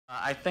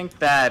I think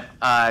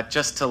that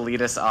just to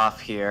lead us off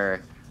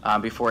here,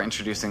 before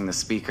introducing the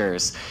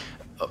speakers,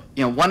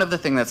 one of the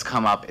things that's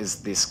come up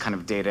is this kind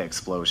of data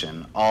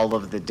explosion, all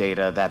of the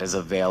data that is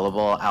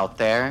available out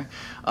there.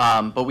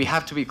 But we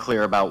have to be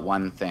clear about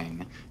one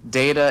thing.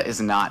 Data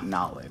is not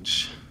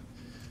knowledge.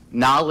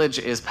 Knowledge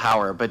is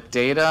power, but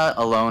data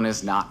alone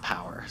is not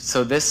power.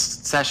 So this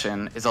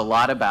session is a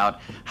lot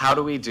about how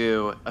do we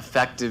do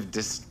effective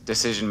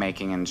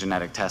decision-making in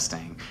genetic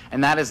testing.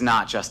 And that is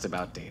not just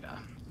about data.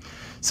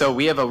 So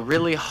we have a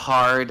really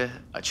hard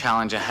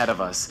challenge ahead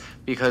of us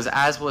because,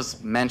 as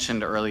was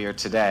mentioned earlier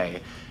today,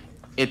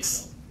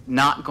 it's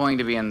not going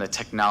to be in the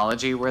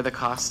technology where the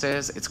cost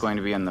is, it's going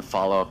to be in the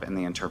follow-up and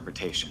the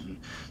interpretation.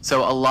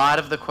 So a lot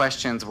of the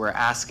questions we're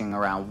asking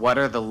around what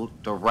are the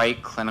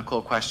right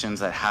clinical questions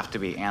that have to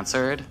be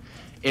answered,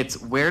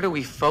 it's where do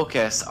we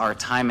focus our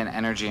time and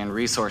energy and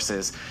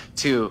resources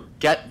to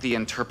get the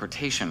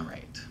interpretation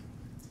right,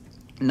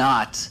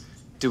 not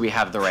do we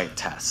have the right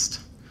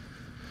test.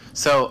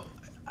 So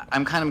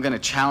I'm kind of going to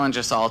challenge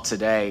us all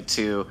today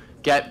to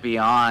get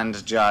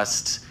beyond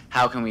just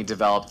how can we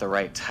develop the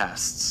right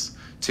tests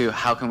to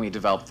how can we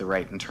develop the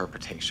right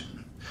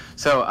interpretation.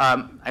 So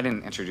I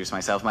didn't introduce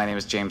myself. My name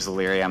is James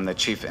O'Leary. I'm the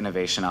Chief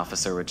Innovation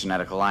Officer with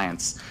Genetic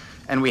Alliance.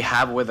 And we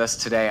have with us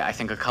today, I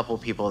think, a couple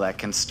people that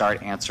can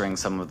start answering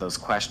some of those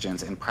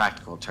questions in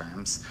practical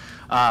terms.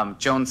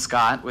 Joan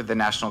Scott with the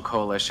National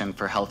Coalition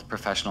for Health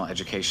Professional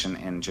Education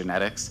in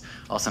Genetics,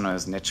 also known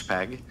as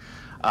NICHPEG.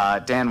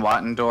 Dan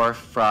Wattendorf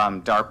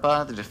from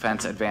DARPA, the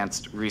Defense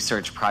Advanced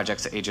Research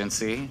Projects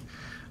Agency.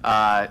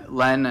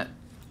 Len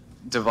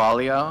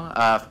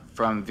DeValio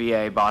from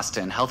VA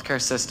Boston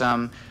Healthcare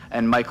System,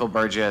 and Michael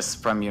Burgess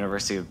from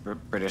University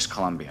of British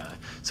Columbia.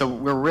 So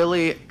we're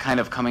really kind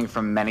of coming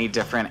from many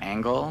different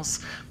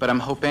angles, but I'm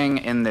hoping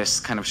in this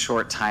kind of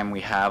short time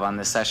we have on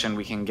this session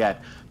we can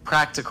get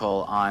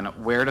practical on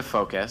where to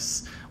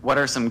focus, what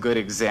are some good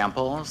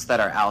examples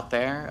that are out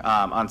there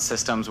on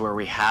systems where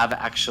we have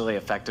actually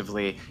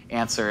effectively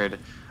answered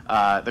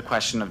the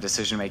question of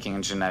decision-making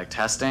in genetic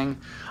testing,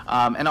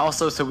 and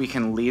also so we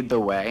can lead the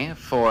way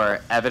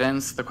for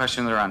evidence, the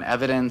questions around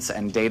evidence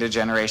and data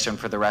generation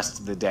for the rest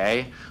of the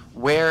day.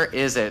 Where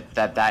is it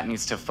that that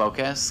needs to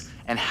focus,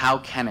 and how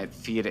can it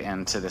feed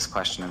into this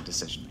question of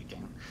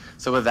decision-making?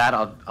 So with that,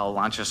 I'll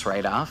launch us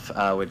right off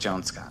with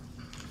Joan Scott.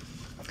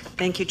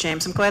 Thank you,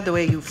 James. I'm glad the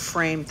way you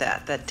framed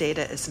that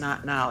data is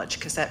not knowledge,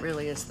 because that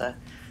really is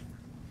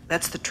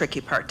that's the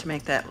tricky part, to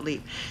make that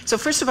leap. So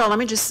first of all, let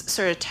me just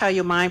sort of tell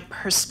you my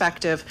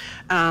perspective.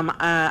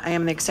 I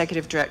am the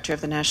Executive Director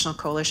of the National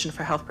Coalition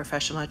for Health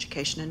Professional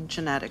Education in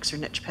Genetics, or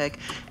NICHPEG,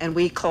 and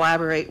we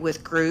collaborate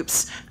with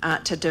groups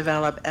to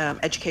develop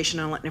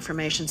educational and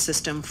information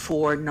system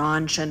for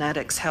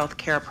non-genetics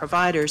healthcare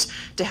providers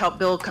to help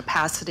build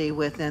capacity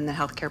within the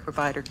healthcare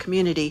provider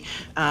community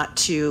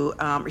to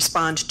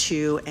respond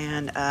to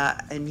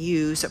and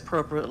use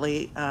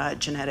appropriately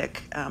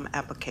genetic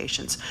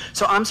applications.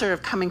 So I'm sort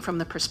of coming from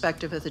the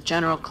perspective of the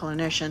general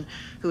clinician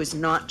who is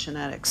not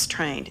genetics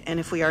trained. And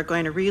if we are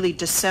going to really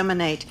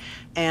disseminate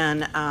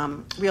and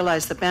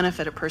realize the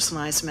benefit of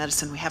personalized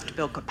medicine, we have to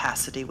build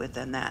capacity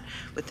within that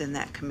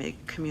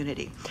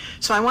community.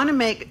 So I want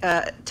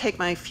to take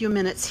my few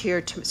minutes here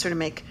to sort of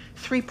make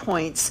 3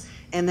 points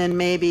and then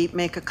maybe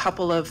make a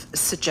couple of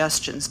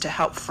suggestions to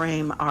help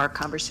frame our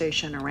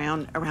conversation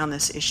around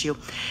this issue.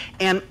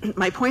 And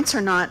my points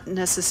are not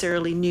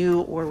necessarily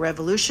new or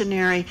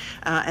revolutionary,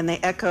 and they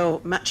echo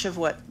much of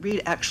what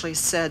Reed actually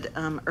said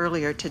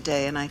earlier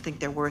today, and I think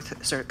they're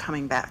worth sort of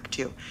coming back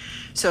to.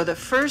 So the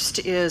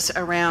first is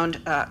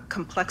around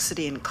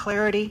complexity and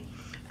clarity.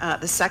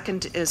 The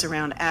second is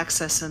around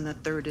access, and the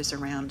third is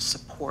around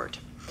support.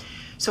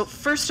 So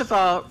first of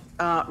all,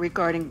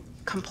 regarding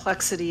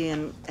complexity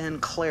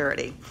and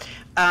clarity.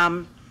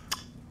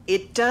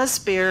 It does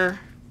bear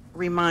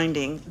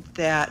reminding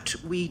that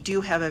we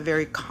do have a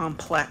very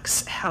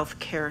complex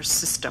healthcare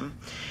system.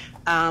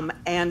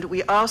 And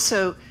we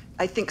also,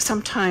 I think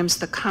sometimes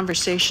the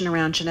conversation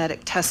around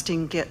genetic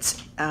testing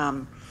gets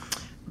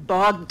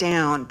bogged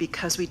down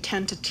because we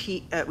tend to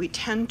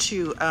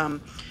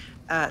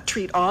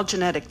treat all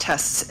genetic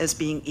tests as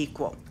being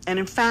equal. And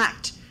in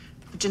fact,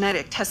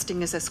 genetic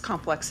testing is as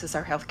complex as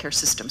our healthcare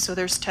system. So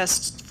there's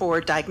tests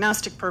for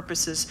diagnostic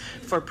purposes,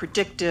 for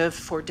predictive,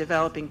 for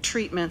developing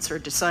treatments or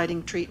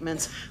deciding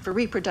treatments, for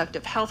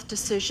reproductive health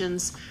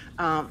decisions,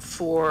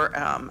 for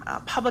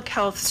public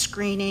health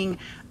screening,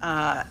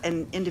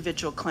 and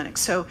individual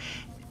clinics, so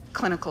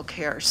clinical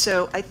care.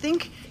 So I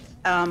think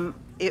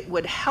it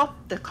would help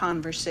the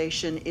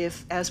conversation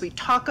if, as we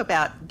talk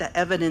about the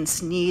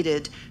evidence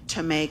needed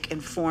to make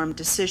informed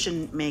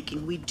decision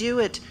making, we do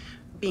it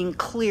being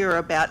clear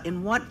about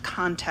in what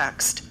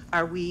context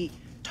are we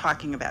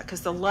talking about,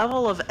 because the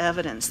level of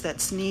evidence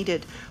that's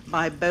needed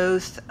by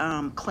both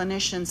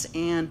clinicians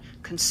and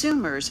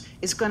consumers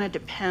is going to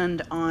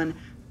depend on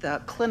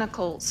the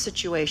clinical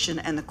situation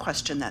and the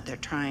question that they're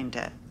trying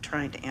to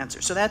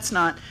answer. So that's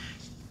not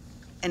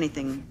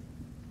anything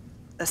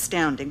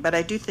astounding, but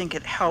I do think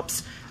it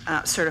helps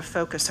sort of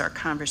focus our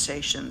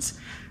conversations.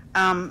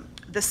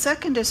 The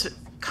second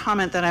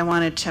comment that I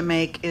wanted to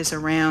make is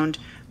around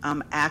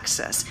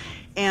access.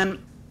 And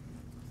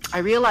I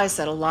realize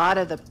that a lot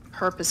of the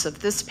purpose of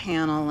this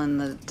panel and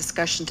the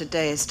discussion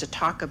today is to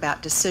talk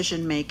about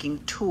decision-making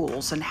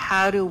tools and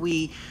how do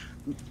we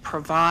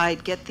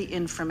get the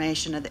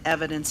information and the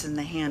evidence in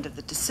the hand of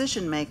the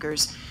decision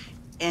makers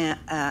in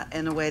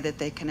a way that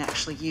they can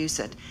actually use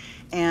it.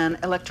 And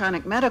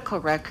electronic medical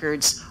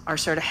records are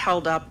sort of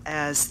held up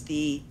as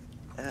the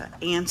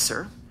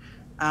answer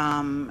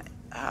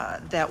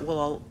that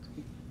will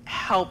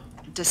help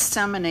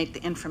disseminate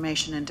the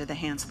information into the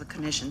hands of the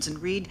clinicians. And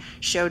Reed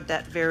showed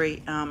that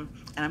very, and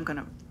I'm going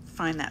to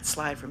find that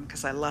slide from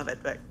because I love it,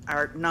 but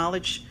our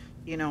knowledge,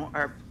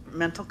 our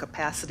mental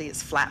capacity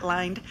is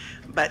flatlined,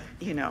 but,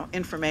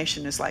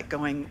 information is like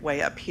going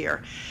way up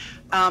here.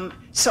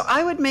 So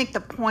I would make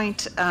the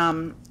point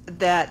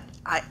that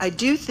I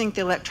do think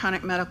the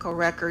electronic medical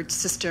record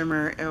system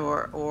or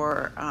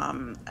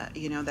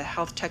the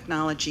health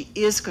technology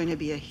is going to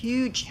be a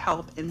huge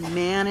help in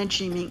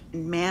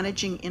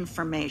managing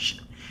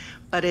information,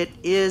 but it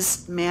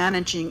is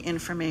managing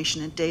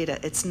information and data.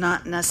 It's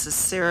not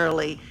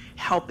necessarily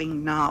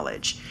helping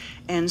knowledge.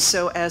 And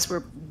so as we're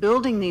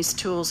building these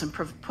tools and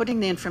putting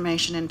the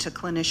information into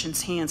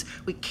clinicians' hands,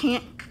 we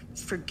can't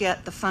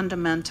forget the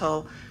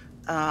fundamental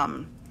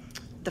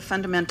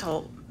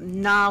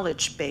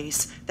knowledge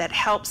base that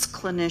helps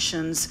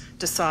clinicians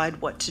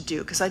decide what to do.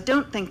 Because I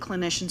don't think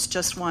clinicians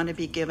just want to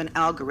be given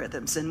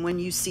algorithms and when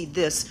you see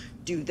this,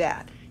 do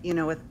that.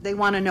 They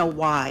want to know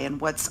why and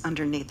what's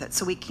underneath it.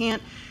 So we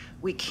can't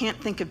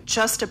think of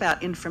just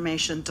about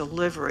information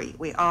delivery.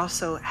 We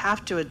also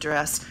have to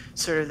address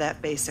sort of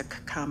that basic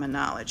common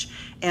knowledge.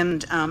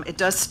 And it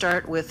does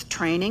start with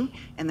training,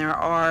 and there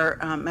are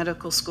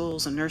medical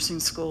schools and nursing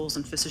schools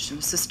and physician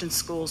assistant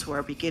schools who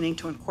are beginning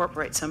to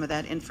incorporate some of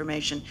that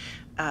information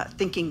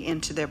thinking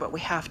into there, but we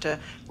have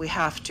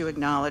to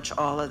acknowledge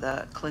all of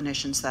the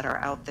clinicians that are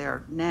out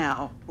there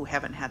now who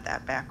haven't had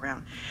that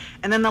background.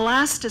 And then the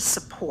last is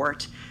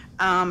support.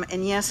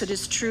 And yes, it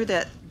is true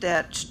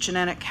that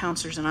genetic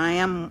counselors, and I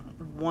am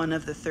one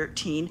of the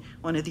 13,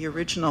 one of the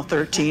original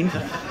 13.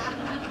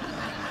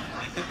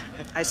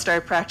 I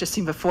started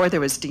practicing before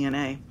there was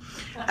DNA.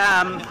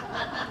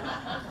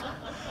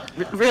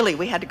 Really,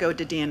 we had to go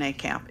to DNA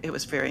camp. It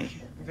was very,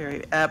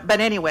 very, but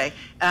anyway,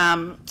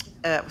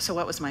 so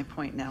what was my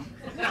point now?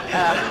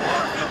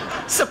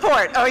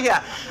 Support, oh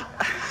yeah.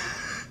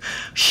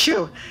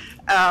 Shoo.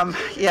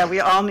 Yeah, we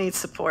all need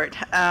support.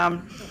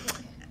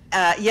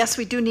 Yes,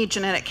 we do need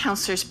genetic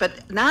counselors,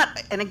 but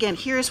not, and again,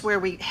 here's where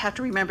we have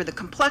to remember the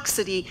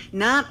complexity.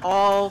 Not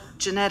all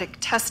genetic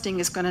testing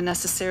is going to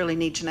necessarily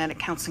need genetic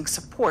counseling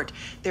support.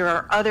 There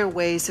are other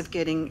ways of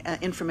getting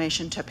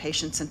information to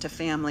patients and to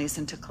families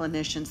and to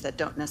clinicians that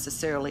don't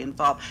necessarily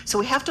involve. So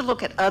we have to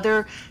look at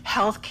other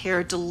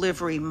healthcare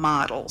delivery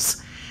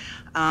models.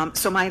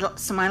 So my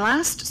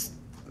last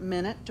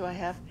minute, do I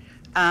have,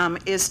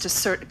 is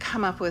to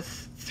come up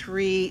with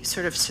 3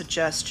 sort of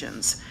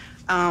suggestions.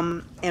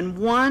 And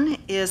one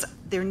is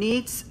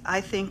I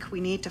think we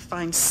need to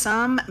find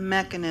some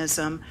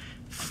mechanism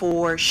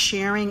for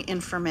sharing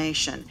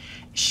information,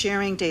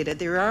 sharing data.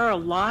 There are a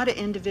lot of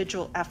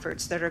individual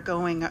efforts that are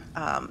going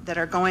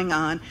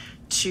on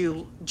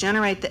to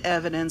generate the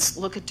evidence,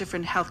 look at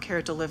different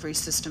healthcare delivery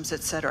systems,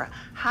 et cetera.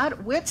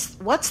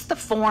 What's the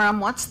forum,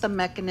 what's the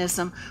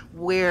mechanism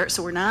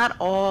so we're not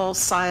all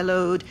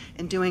siloed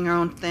and doing our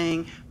own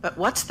thing, but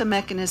what's the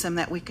mechanism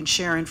that we can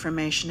share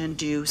information and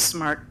do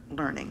smart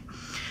learning?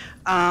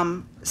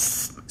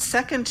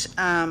 Second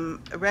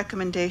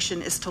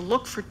recommendation is to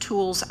look for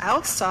tools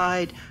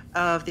outside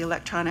of the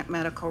electronic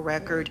medical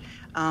record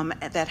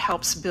that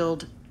helps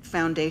build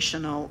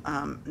foundational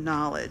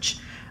knowledge.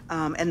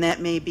 And that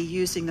may be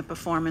using the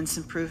performance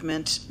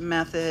improvement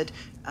method,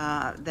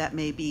 that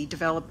may be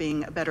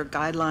developing a better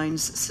guidelines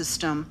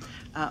system,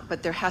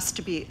 but there has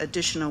to be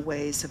additional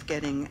ways of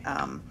getting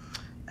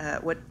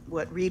what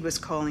Reed was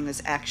calling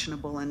as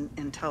actionable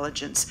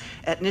intelligence.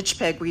 At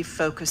NICHPEG, we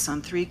focus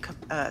on three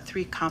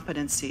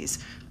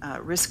competencies: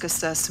 risk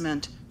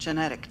assessment,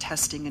 genetic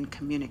testing, and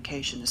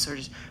communication,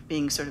 as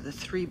being the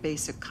 3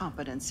 basic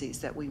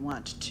competencies that we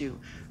want to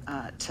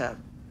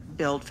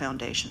build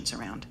foundations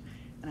around.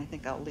 And I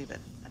think I'll leave it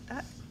at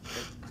that.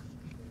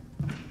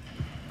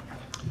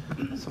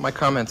 So my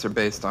comments are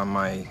based on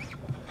my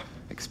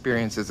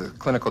experience as a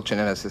clinical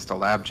geneticist, a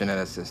lab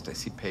geneticist. I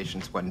see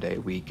patients 1 day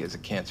a week as a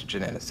cancer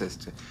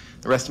geneticist.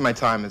 The rest of my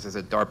time is as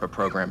a DARPA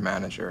program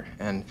manager.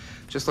 And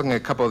just looking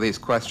at a couple of these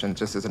questions,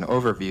 just as an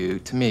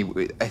overview, to me,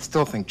 I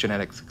still think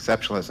genetic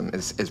exceptionalism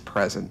is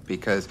present,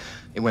 because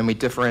when we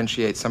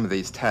differentiate some of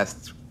these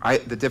tests,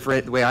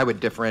 the way I would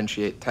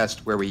differentiate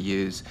tests where we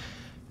use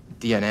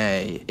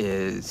DNA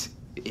is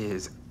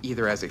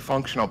either as a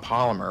functional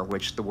polymer,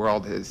 which the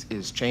world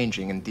is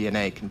changing, and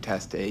DNA can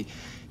test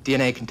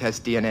DNA can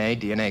test DNA,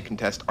 DNA can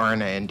test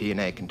RNA, and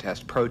DNA can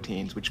test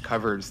proteins, which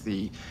covers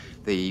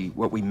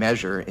what we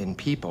measure in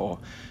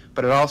people.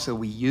 But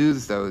we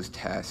use those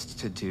tests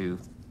to do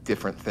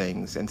different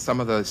things, and some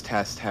of those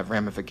tests have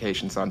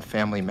ramifications on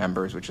family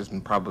members, which is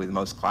probably the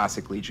most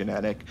classically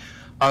genetic.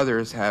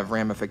 Others have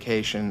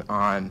ramification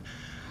on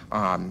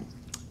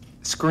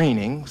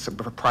screening, so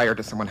prior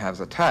to someone has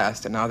a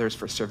test, and others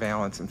for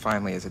surveillance, and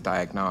finally as a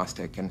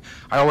diagnostic. And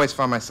I always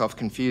find myself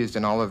confused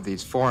in all of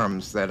these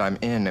forums that I'm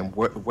in and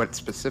what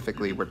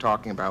specifically we're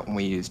talking about when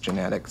we use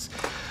genetics.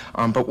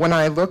 But when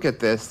I look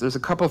at this, there's a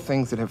couple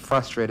things that have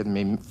frustrated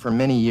me for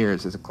many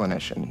years as a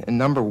clinician. And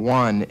number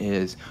one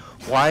is,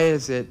 why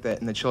is it that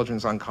in the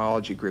children's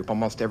oncology group,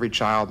 almost every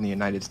child in the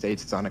United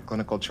States is on a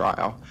clinical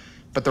trial,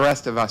 but the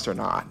rest of us are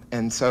not?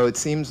 And so it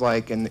seems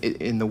like in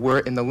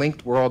the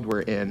linked world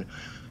we're in,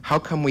 how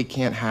come we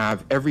can't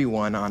have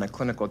everyone on a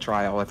clinical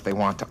trial if they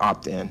want to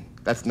opt in?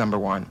 That's number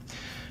one.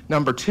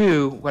 Number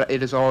two,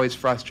 it has always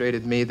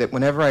frustrated me that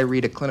whenever I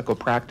read a clinical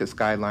practice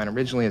guideline,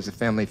 originally as a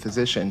family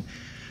physician,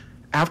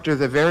 after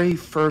the very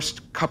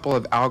first couple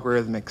of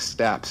algorithmic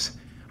steps,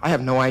 I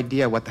have no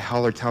idea what the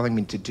hell they're telling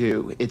me to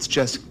do. It's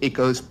just, it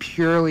goes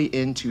purely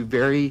into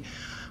very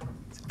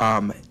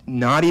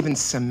not even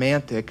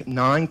semantic,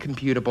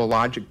 non-computable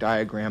logic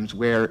diagrams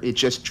where it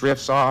just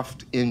drifts off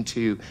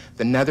into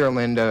the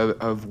netherland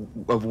of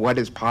what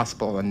is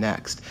possible and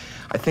next.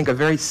 I think a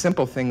very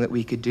simple thing that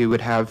we could do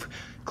would have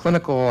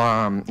clinical,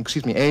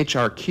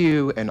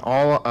 AHRQ and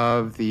all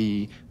of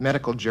the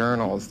medical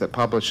journals that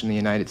publish in the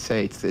United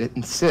States that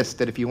insist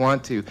that if you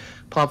want to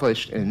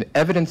publish an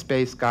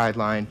evidence-based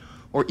guideline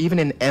or even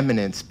an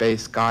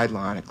eminence-based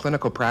guideline, a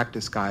clinical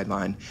practice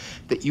guideline,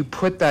 that you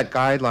put that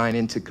guideline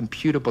into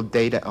computable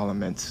data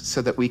elements so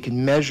that we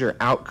can measure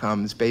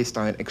outcomes based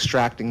on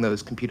extracting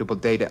those computable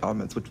data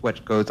elements, which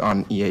what goes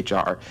on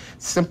EHR.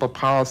 Simple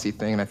policy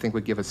thing, and I think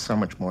would give us so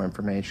much more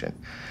information.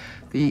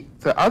 The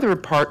other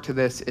part to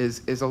this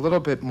is a little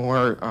bit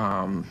more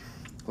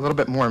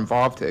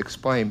involved to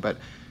explain, but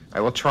I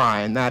will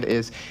try, and that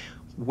is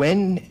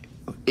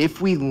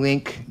if we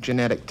link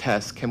genetic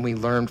tests, can we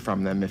learn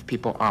from them if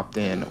people opt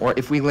in? Or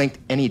if we linked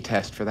any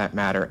test for that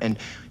matter, and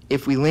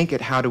if we link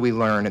it, how do we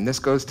learn? And this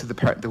goes to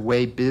the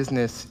way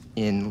business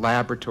in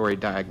laboratory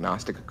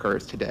diagnostic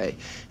occurs today.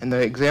 And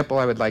the example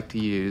I would like to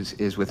use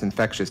is with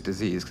infectious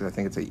disease, because I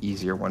think it's an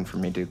easier one for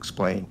me to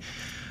explain.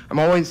 I'm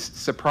always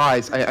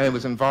surprised. I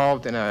was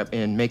involved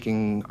in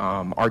making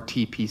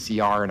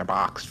RT-PCR in a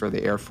box for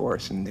the Air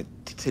Force, and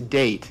to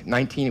date,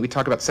 we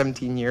talk about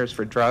 17 years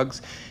for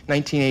drugs.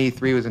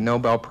 1983 was a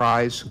Nobel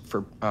Prize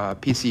for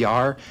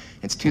PCR.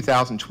 It's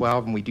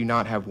 2012, and we do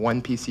not have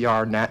one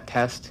PCR NAT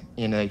test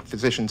in a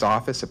physician's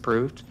office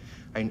approved.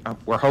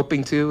 We're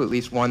hoping to, at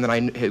least one that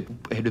I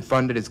had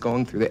funded is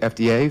going through the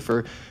FDA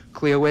for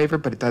CLIA waiver,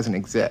 but it doesn't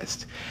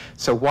exist.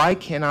 So why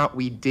cannot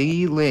we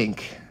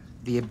de-link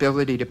the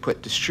ability to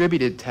put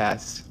distributed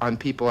tests on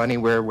people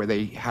anywhere where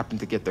they happen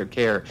to get their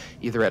care,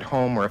 either at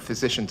home or a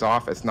physician's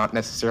office, not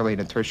necessarily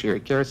in a tertiary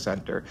care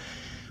center,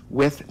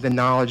 with the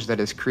knowledge that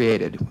is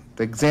created?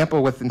 The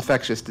example with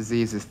infectious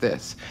disease is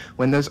this.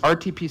 When those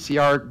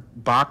RT-PCR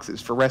boxes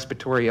for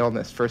respiratory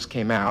illness first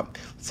came out,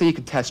 let's say you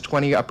could test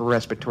 20 upper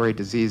respiratory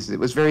diseases. It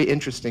was very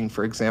interesting,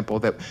 for example,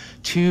 that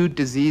 2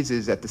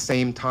 diseases at the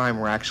same time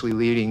were actually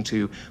leading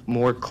to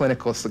more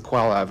clinical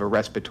sequelae of a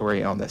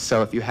respiratory illness.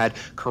 So if you had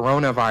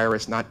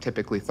coronavirus, not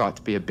typically thought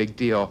to be a big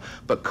deal,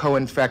 but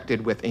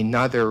co-infected with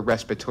another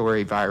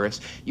respiratory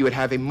virus, you would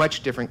have a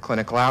much different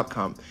clinical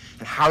outcome.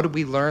 And how did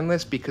we learn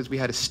this? Because we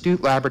had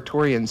astute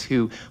laboratorians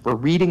who were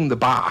reading the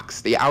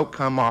box, the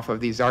outcome off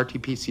of these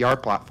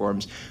RT-PCR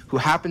platforms, who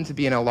happened to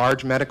be in a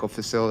large medical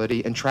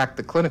facility and tracked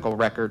the clinical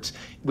records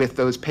with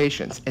those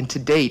patients. And to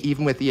date,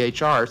 even with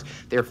EHRs,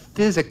 they're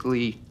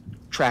physically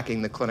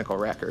tracking the clinical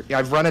record.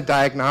 I've run a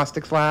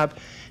diagnostics lab,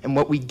 and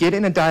what we get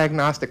in a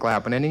diagnostic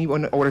lab when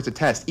anyone orders a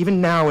test,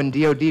 even now in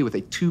DOD with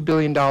a $2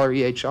 billion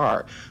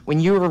EHR, when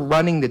you're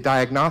running the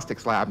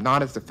diagnostics lab,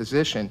 not as a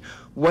physician,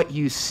 what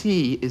you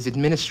see is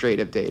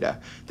administrative data,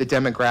 the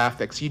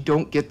demographics. You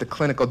don't get the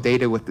clinical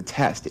data with the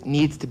test. It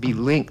needs to be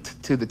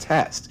linked to the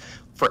test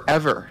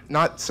forever,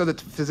 not so that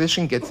the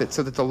physician gets it,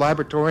 so that the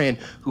laboratorian,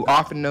 who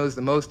often knows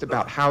the most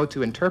about how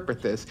to interpret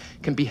this,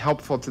 can be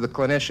helpful to the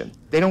clinician.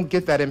 They don't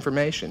get that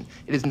information.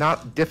 It is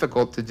not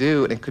difficult to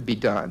do, and it could be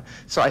done.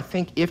 So I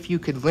think if you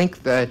could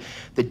link the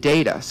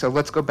data, so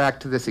let's go back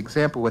to this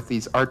example with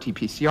these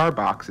RT-PCR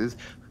boxes.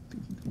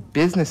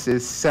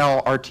 Businesses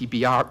sell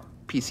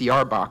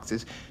RT-PCR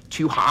boxes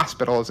to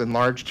hospitals and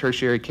large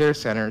tertiary care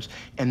centers,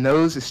 and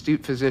those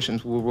astute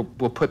physicians will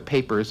put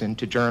papers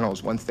into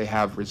journals once they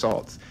have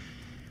results.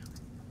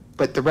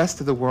 But the rest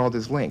of the world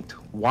is linked.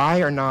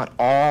 Why are not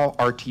all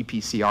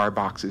RT-PCR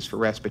boxes for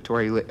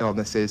respiratory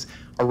illnesses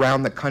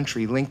around the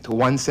country linked to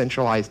one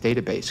centralized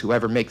database?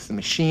 Whoever makes the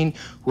machine,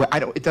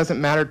 it doesn't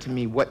matter to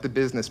me what the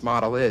business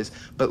model is,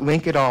 but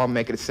link it all and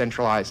make it a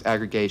centralized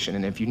aggregation.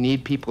 And if you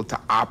need people to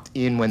opt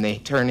in when they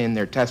turn in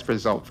their test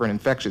result for an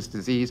infectious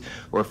disease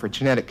or for a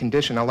genetic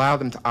condition, allow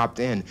them to opt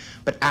in.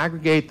 But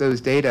aggregate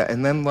those data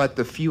and then let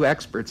the few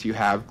experts you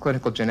have,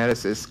 clinical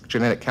geneticists,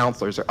 genetic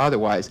counselors, or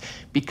otherwise,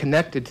 be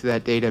connected to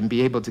that data and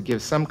be able to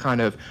give some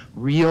kind of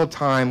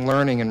real-time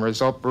learning and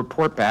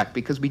report back,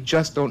 because we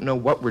just don't know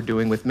what we're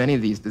doing with many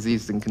of these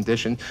diseases and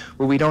conditions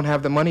where we don't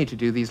have the money to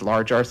do these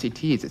large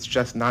RCTs. It's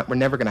just not, we're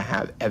never going to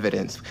have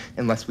evidence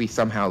unless we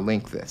somehow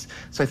link this.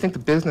 So I think the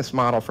business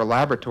model for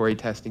laboratory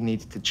testing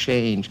needs to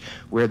change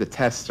where the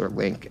tests are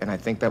linked, and I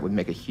think that would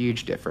make a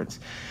huge difference.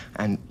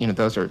 And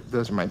those are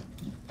my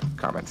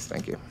comments.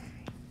 Thank you.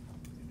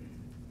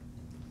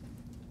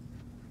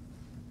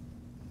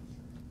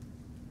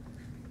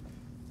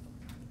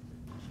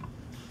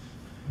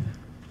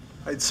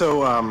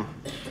 So I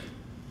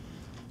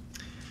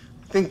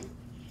think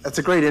that's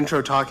a great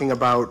intro, talking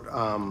about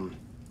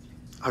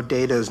how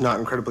data is not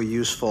incredibly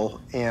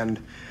useful.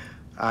 And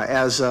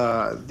as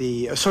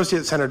the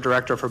Associate Center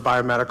Director for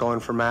Biomedical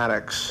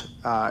Informatics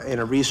in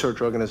a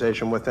research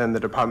organization within the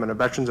Department of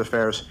Veterans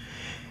Affairs,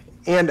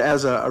 and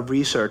as a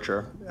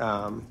researcher,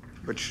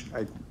 which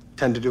I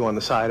tend to do on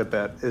the side a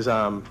bit,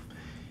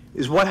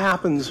 is what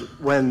happens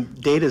when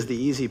data is the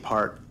easy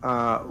part.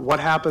 What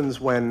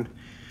happens when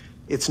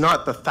it's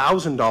not the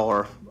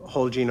 $1,000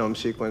 whole genome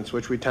sequence,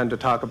 which we tend to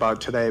talk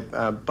about today,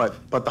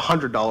 but the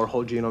 $100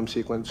 whole genome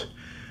sequence,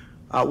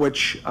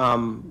 which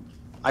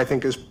I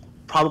think is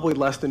probably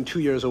less than 2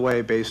 years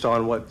away based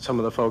on what some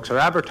of the folks are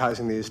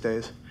advertising these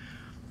days.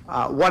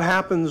 What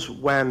happens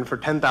when, for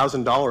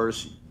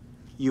 $10,000,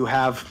 you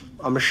have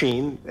a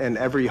machine in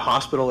every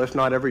hospital, if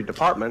not every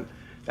department,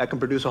 that can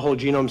produce a whole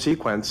genome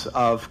sequence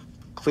of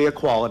clear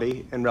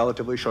quality in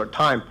relatively short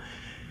time?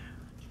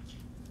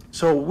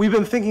 So we've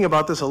been thinking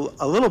about this a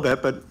little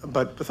bit,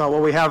 but thought,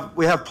 well, we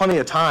have plenty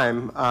of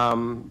time,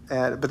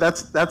 but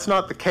that's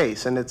not the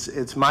case, and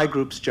it's my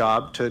group's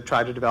job to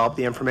try to develop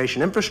the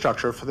information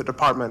infrastructure for the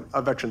Department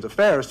of Veterans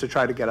Affairs to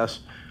try to get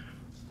us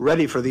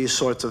ready for these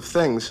sorts of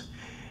things,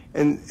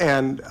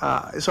 and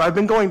so I've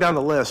been going down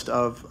the list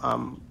of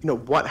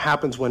what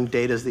happens when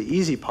data is the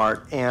easy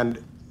part,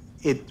 and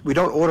we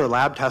don't order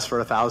lab tests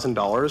for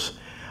 $1,000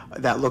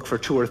 that look for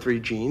 2 or 3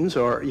 genes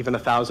or even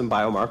 1,000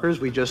 biomarkers.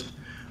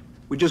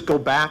 We just go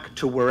back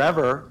to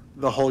wherever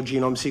the whole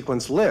genome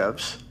sequence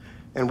lives,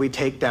 and we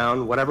take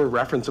down whatever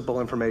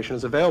referenceable information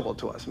is available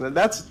to us. I mean,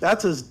 that's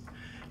as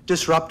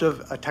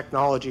disruptive a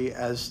technology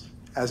as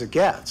it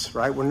gets,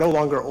 right? We're no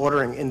longer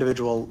ordering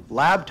individual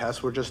lab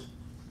tests. We're just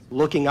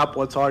looking up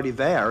what's already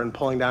there and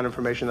pulling down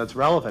information that's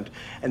relevant.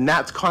 And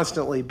that's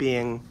constantly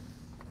being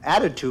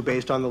added to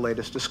based on the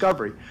latest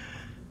discovery.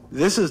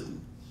 This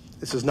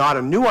is not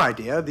a new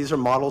idea. These are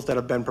models that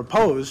have been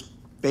proposed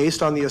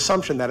based on the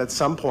assumption that at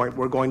some point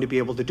we're going to be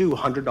able to do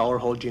 $100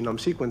 whole genome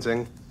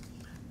sequencing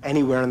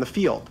anywhere in the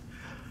field.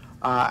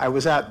 I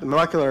was at the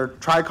Molecular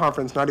Tri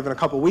Conference not even a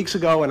couple weeks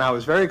ago, and I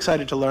was very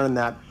excited to learn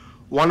that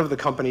one of the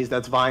companies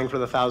that's vying for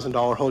the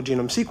 $1,000 whole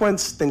genome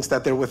sequence thinks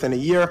that they're within a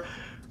year.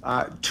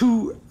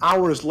 2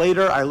 hours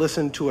later, I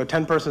listened to a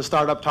 10-person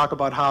startup talk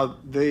about how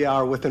they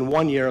are within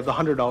 1 year of the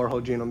 $100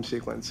 whole genome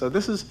sequence. So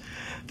this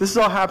is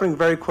all happening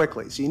very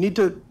quickly. So you need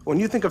to, when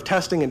you think of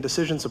testing and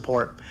decision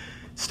support,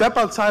 step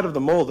outside of the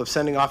mold of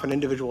sending off an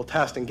individual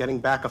test and getting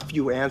back a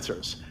few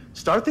answers.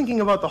 Start thinking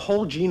about the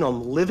whole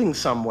genome living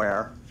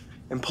somewhere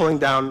and pulling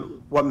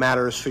down what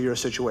matters for your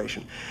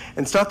situation.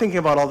 And start thinking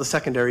about all the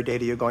secondary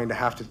data you're going to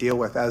have to deal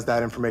with as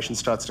that information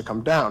starts to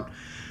come down.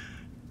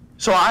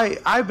 So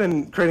I've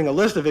been creating a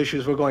list of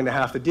issues we're going to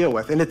have to deal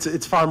with, and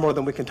it's far more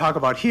than we can talk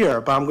about here,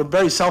 but I'm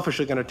very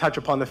selfishly going to touch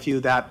upon the few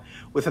that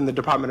within the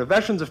Department of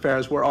Veterans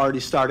Affairs we're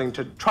already starting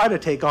to try to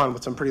take on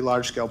with some pretty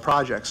large-scale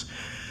projects.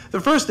 The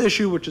first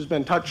issue, which has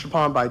been touched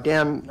upon by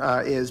Dan,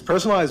 is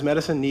personalized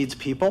medicine needs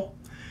people.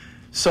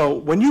 So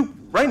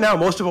right now,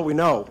 most of what we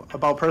know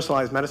about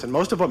personalized medicine,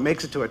 most of what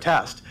makes it to a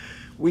test,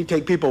 we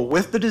take people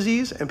with the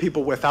disease and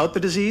people without the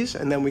disease,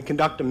 and then we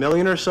conduct 1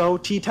 million or so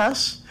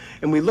t-tests,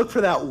 and we look for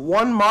that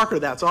one marker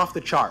that's off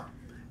the chart.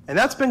 And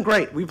that's been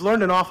great. We've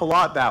learned an awful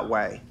lot that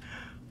way.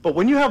 But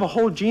when you have a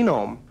whole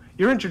genome,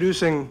 you're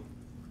introducing,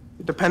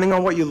 depending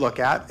on what you look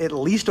at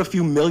least a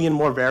few million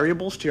more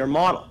variables to your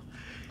model.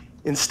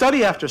 In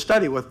study after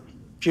study with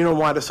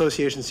genome-wide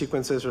association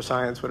sequences or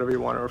science, whatever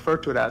you want to refer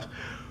to it as,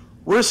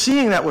 we're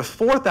seeing that with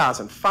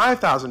 4,000,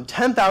 5,000,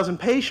 10,000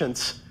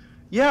 patients,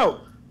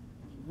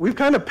 we've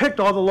kind of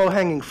picked all the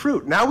low-hanging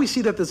fruit. Now we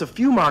see that there's a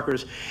few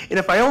markers, and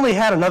if I only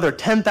had another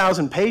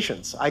 10,000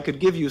 patients, I could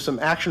give you some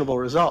actionable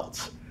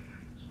results.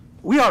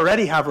 We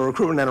already have a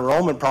recruitment and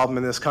enrollment problem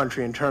in this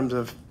country in terms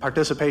of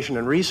participation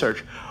in research.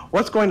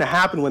 What's going to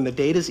happen when the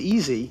data's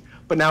easy,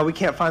 but now we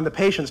can't find the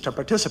patients to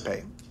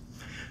participate?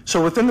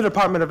 So within the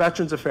Department of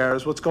Veterans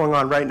Affairs, what's going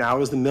on right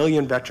now is the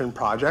Million Veteran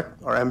Project,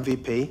 or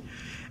MVP,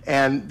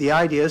 and the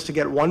idea is to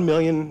get 1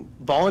 million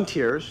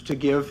volunteers to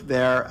give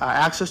their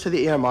access to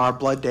the EMR,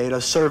 blood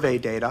data, survey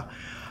data,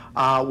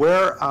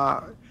 where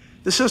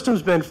the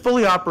system's been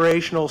fully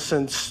operational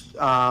since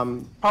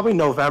probably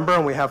November,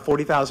 and we have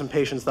 40,000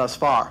 patients thus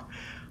far.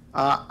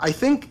 I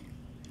think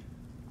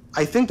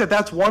that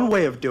that's one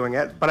way of doing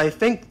it, but I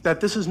think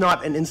that this is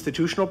not an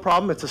institutional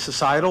problem, it's a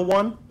societal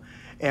one.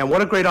 And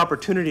what a great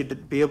opportunity to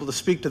be able to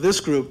speak to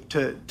this group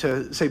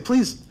to say,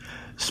 please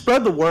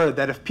spread the word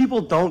that if people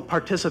don't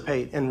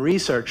participate in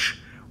research,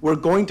 we're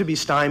going to be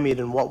stymied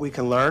in what we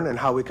can learn and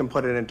how we can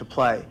put it into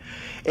play.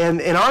 And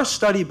in our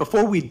study,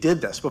 before we did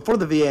this, before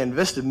the VA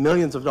invested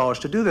millions of dollars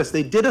to do this,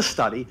 they did a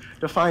study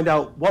to find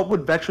out what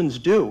would veterans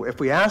do if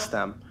we asked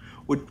them,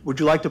 would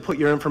you like to put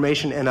your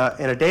information in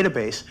a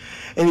database?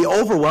 And the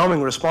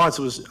overwhelming response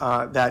was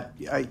that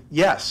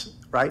yes,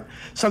 right?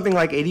 Something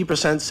like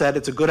 80% said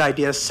it's a good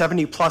idea,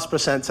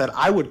 70+% said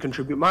I would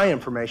contribute my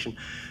information.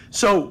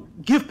 So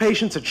give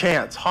patients a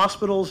chance.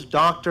 Hospitals,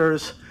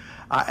 doctors,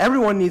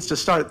 everyone needs to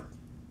start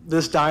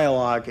this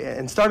dialogue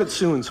and start it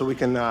soon so we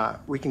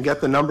can get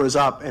the numbers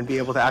up and be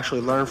able to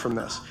actually learn from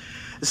this.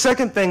 The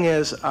second thing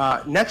is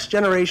next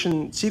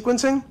generation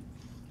sequencing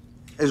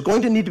is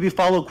going to need to be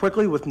followed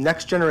quickly with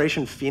next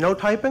generation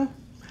phenotyping.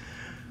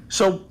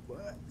 So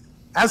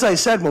as I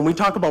said, when we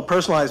talk about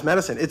personalized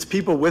medicine, it's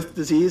people with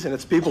disease and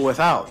it's people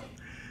without.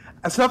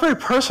 It's not very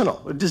personal.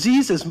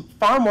 Disease is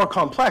far more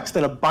complex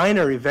than a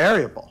binary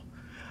variable.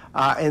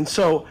 And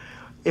so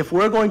if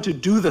we're going to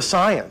do the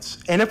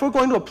science, and if we're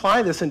going to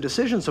apply this in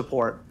decision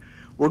support,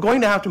 we're going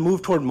to have to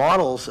move toward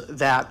models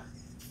that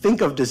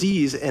think of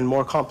disease in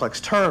more complex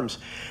terms.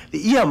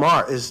 The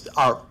EMR is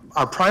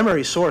our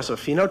primary source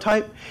of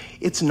phenotype.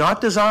 It's not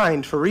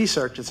designed for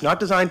research. It's not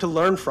designed to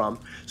learn from.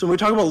 So when we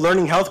talk about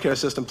learning healthcare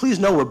system, please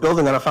know we're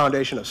building on a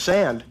foundation of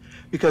sand,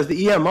 because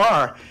the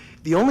EMR,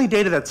 the only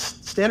data that's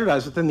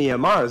standardized within the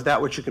EMR is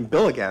that which you can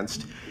bill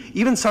against.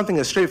 Even something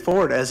as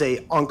straightforward as a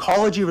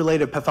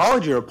oncology-related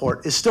pathology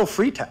report is still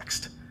free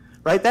text,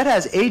 right? That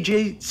has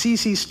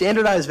AJCC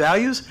standardized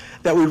values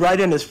that we write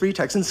in as free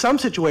text. In some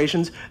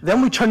situations,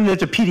 then we turn it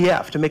into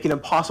PDF to make it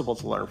impossible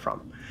to learn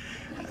from.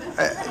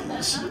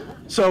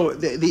 So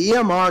the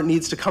EMR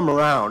needs to come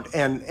around,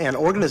 and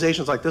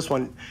organizations like this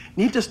one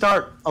need to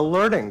start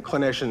alerting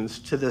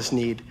clinicians to this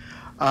need,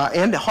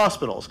 and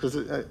hospitals, because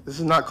this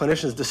is not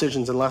clinicians'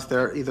 decisions unless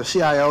they're either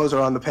CIOs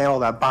or on the panel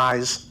that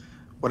buys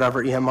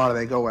whatever EMR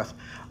they go with.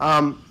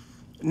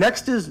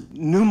 Next is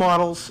new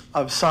models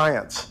of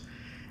science.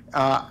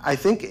 I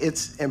think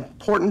it's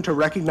important to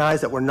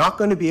recognize that we're not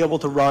going to be able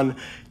to run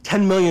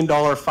 $10 million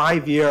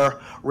 5-year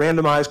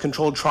randomized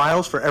controlled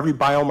trials for every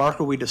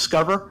biomarker we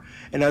discover.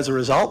 And as a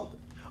result,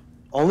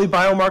 only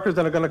biomarkers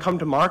that are going to come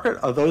to market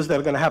are those that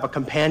are going to have a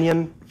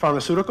companion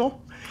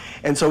pharmaceutical.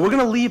 And so we're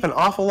going to leave an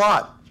awful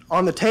lot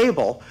on the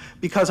table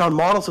because our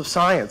models of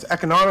science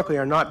economically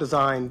are not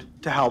designed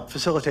to help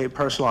facilitate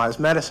personalized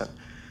medicine.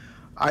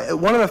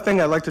 One of the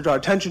things I'd like to draw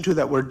attention to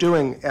that we're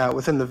doing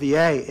within the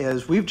VA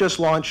is we've just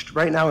launched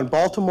right now in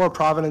Baltimore,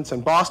 Providence,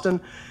 and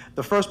Boston.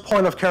 The first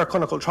point of care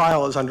clinical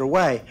trial is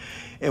underway.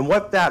 And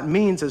what that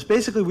means is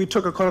basically we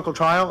took a clinical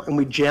trial and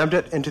we jammed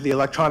it into the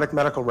electronic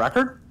medical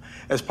record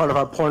as part of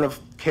our point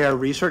of care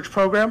research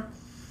program.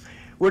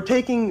 We're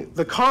taking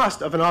the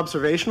cost of an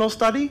observational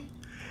study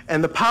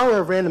and the power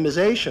of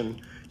randomization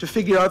to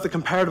figure out the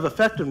comparative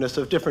effectiveness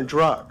of different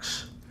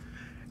drugs.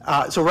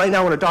 So right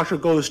now when a doctor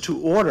goes to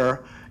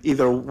order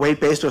either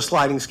weight-based or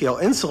sliding scale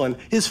insulin,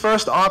 his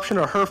first option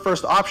or her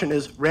first option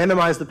is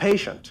randomize the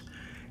patient.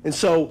 And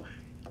so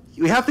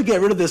we have to get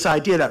rid of this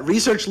idea that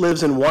research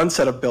lives in one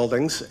set of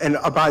buildings and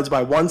abides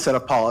by one set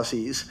of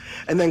policies,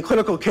 and then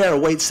clinical care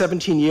waits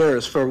 17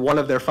 years for one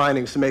of their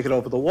findings to make it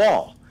over the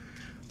wall.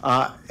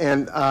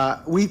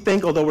 We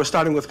think, although we're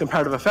starting with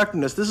comparative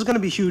effectiveness, this is going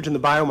to be huge in the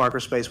biomarker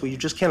space where you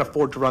just can't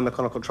afford to run the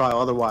clinical trial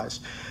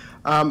otherwise.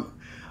 The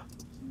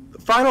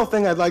final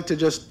thing I'd like to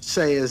just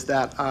say is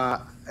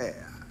that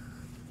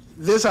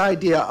this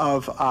idea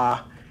of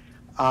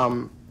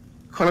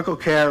clinical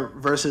care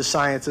versus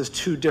science as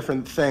two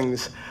different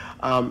things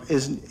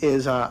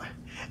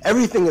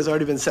everything has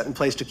already been set in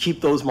place to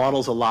keep those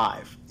models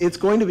alive. It's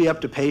going to be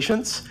up to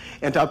patients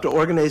and up to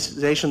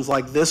organizations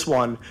like this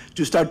one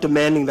to start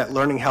demanding that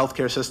learning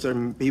healthcare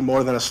system be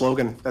more than a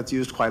slogan that's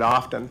used quite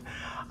often,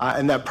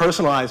 and that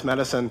personalized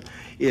medicine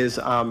is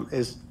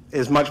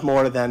much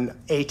more than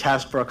a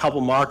test for a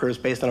couple markers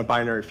based on a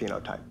binary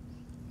phenotype.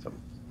 So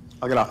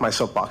I'll get off my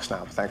soapbox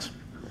now. Thanks.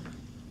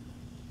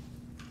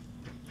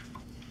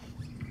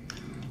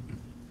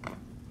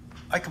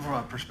 I come from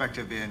a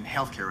perspective in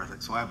healthcare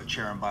ethics, so I have a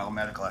chair in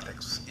biomedical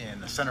ethics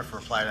in the Center for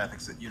Applied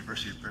Ethics at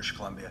University of British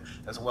Columbia,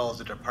 as well as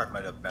the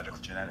Department of Medical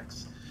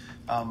Genetics.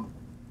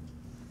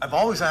 I've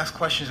always asked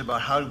questions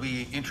about how do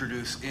we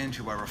introduce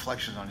into our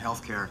reflections on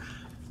healthcare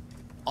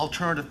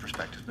alternative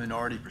perspectives,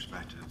 minority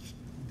perspectives,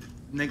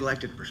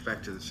 neglected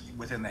perspectives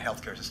within the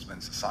healthcare system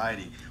and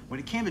society. When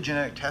it came to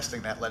genetic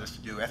testing, that led us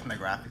to do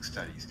ethnographic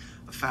studies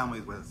of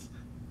families with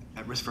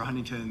at risk for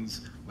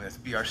Huntington's,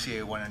 with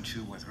BRCA1 and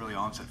 2, with early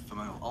onset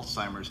familial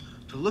Alzheimer's,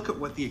 to look at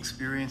what the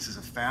experiences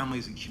of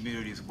families and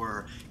communities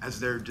were as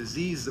their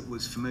disease that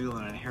was familial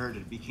and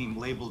inherited became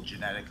labeled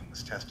genetic and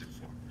was tested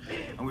for.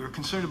 And we were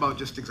concerned about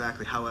just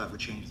exactly how that would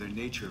change their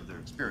nature of their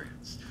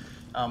experience.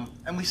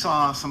 And we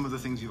saw some of the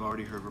things you've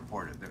already heard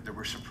reported, that there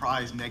were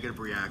surprise negative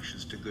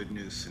reactions to good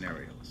news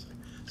scenarios.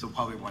 So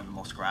probably one of the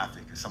most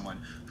graphic is someone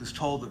who's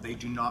told that they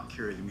do not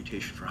carry the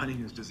mutation for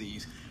Huntington's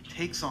disease,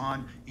 takes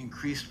on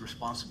increased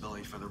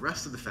responsibility for the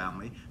rest of the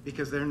family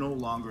because they're no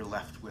longer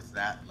left with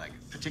that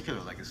particular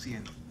legacy.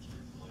 And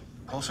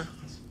closer?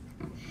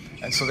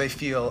 And so they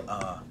feel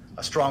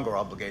a stronger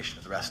obligation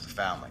to the rest of the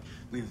family.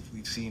 We've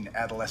seen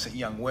adolescent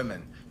young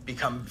women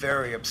become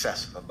very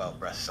obsessive about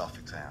breast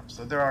self-exams.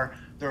 So there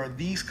are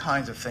these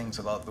kinds of things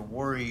about the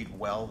worried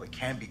well that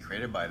can be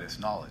created by this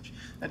knowledge.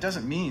 That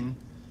doesn't mean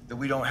that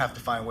we don't have to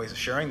find ways of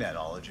sharing that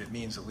knowledge. It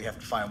means that we have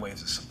to find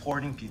ways of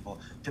supporting people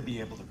to be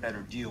able to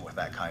better deal with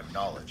that kind of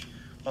knowledge.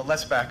 But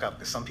let's back up,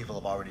 because some people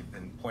have already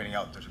been pointing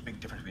out there's a big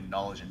difference between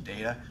knowledge and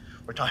data.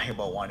 We're talking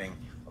about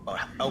about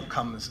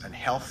outcomes and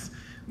health.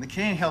 In the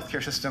Canadian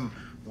healthcare system,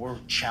 we're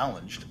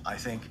challenged, I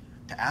think,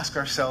 to ask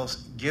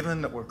ourselves,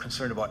 given that we're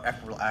concerned about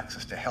equitable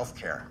access to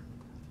healthcare,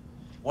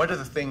 what are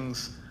the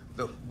things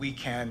that we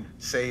can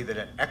say that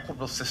an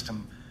equitable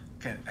system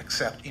can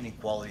accept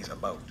inequalities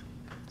about?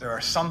 There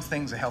are some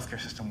things the healthcare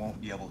system won't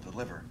be able to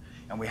deliver,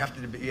 and we have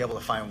to be able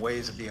to find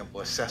ways of being able to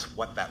assess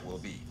what that will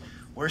be.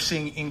 We're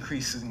seeing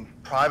increases in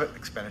private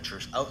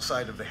expenditures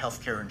outside of the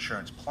healthcare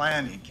insurance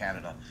plan in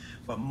Canada,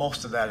 but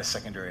most of that is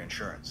secondary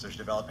insurance. There's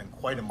developing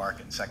quite a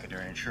market in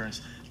secondary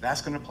insurance.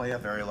 That's going to play a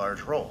very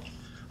large role.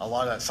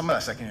 Some of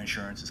that secondary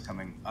insurance is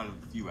coming out of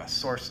U.S.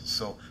 sources,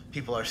 so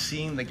people are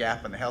seeing the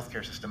gap in the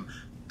healthcare system,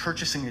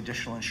 purchasing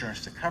additional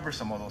insurance to cover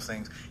some of those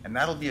things, and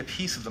that'll be a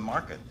piece of the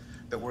market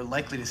that we're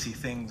likely to see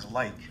things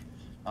like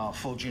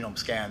full genome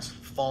scans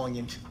falling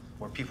into,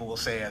 where people will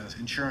say as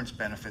insurance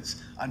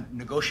benefits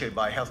negotiated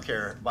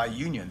by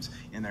unions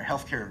in their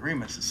healthcare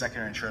agreements, the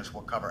secondary insurance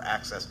will cover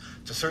access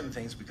to certain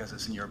things because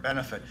it's in your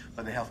benefit,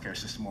 but the healthcare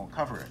system won't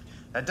cover it.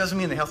 That doesn't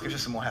mean the healthcare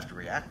system won't have to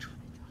react to it.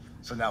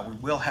 So now we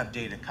will have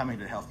data coming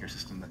to the healthcare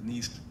system that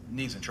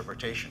needs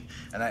interpretation,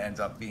 and that ends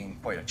up being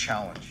quite a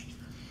challenge.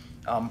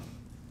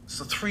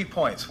 So 3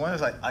 points. One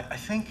is I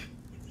think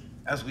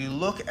as we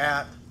look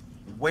at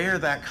where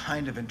that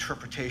kind of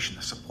interpretation,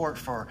 the support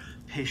for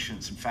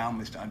patients and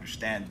families to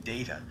understand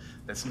data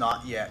that's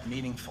not yet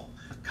meaningful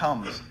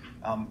comes,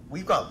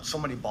 we've got so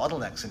many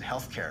bottlenecks in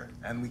healthcare,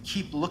 and we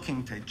keep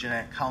looking to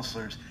genetic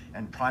counselors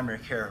and primary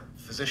care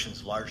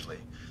physicians largely.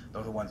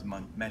 Those are the ones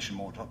mentioned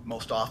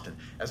most often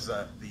as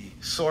the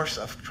source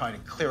of trying to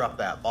clear up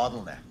that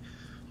bottleneck.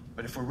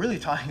 But if we're really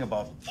talking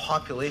about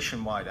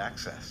population-wide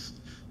access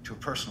to a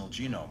personal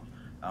genome,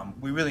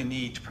 we really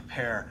need to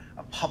prepare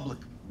a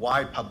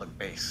wide public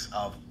base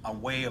of a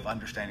way of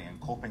understanding and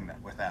coping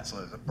with that so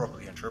that it's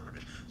appropriately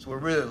interpreted. So we're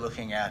really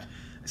looking at,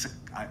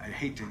 I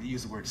hate to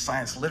use the word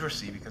science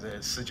literacy because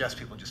it suggests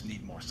people just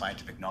need more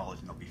scientific knowledge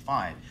and they'll be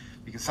fine.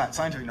 Because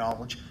scientific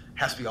knowledge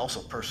has to be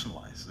also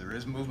personalized. There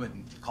is a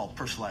movement called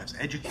personalized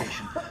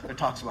education that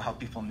talks about how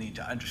people need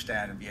to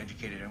understand and be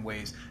educated in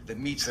ways that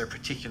meets their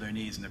particular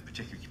needs in their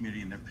particular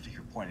community and their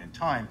particular point in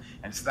time.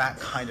 And it's that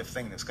kind of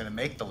thing that's going to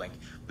make the link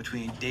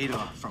between data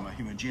from a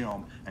human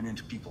genome and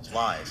into people's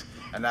lives.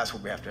 And that's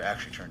what we have to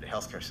actually turn to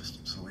healthcare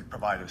systems. So we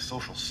provide a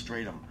social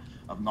stratum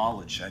of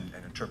knowledge and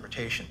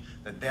interpretation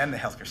that then the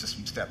healthcare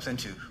system steps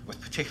into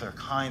with particular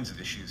kinds of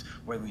issues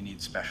where we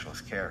need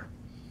specialist care.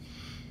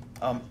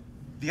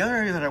 The other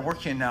area that I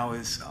work in now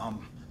is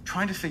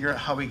trying to figure out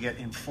how we get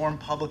informed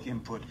public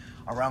input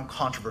around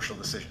controversial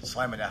decisions.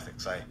 So I'm in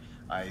ethics.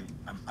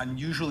 I'm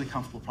unusually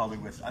comfortable probably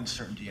with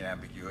uncertainty and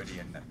ambiguity,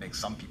 and that makes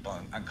some people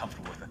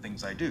uncomfortable with the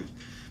things I do.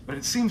 But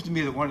it seems to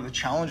me that one of the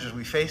challenges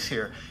we face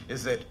here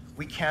is that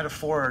we can't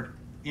afford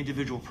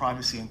individual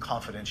privacy and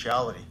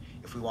confidentiality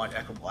if we want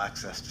equitable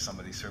access to some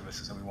of these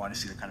services and we want to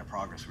see the kind of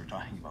progress we're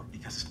talking about,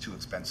 because it's too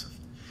expensive.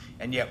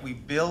 And yet we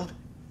build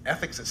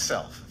ethics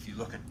itself, if you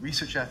look at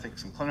research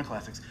ethics and clinical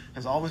ethics,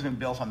 has always been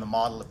built on the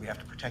model that we have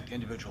to protect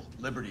individual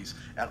liberties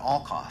at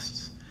all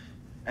costs.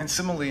 And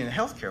similarly in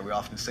healthcare, we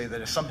often say that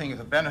if something is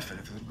a benefit,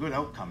 if it's a good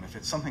outcome, if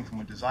it's something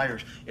someone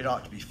desires, it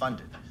ought to be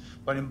funded.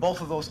 But in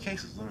both of those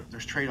cases,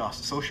 there's trade-offs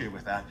associated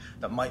with that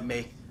might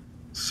make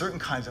certain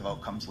kinds of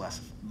outcomes less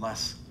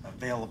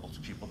available to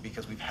people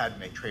because we've had to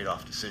make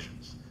trade-off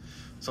decisions.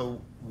 So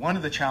one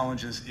of the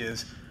challenges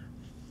is,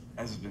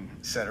 as has been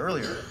said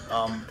earlier,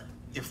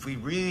 if we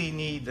really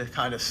need the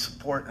kind of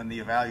support and the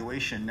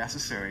evaluation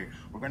necessary,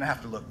 we're going to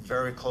have to look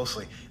very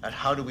closely at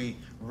how do we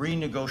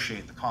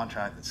renegotiate the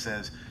contract that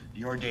says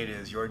your data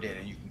is your data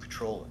and you can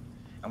control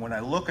it. And when I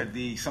look at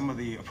some of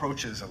the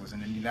approaches, I was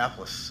in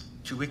Indianapolis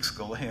 2 weeks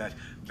ago looking at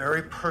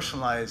very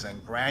personalized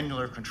and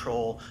granular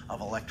control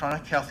of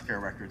electronic healthcare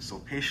records, so a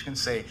patient can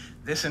say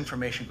this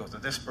information goes to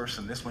this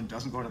person, this one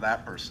doesn't go to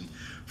that person.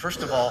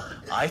 First of all,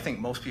 I think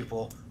most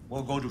people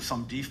will go to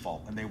some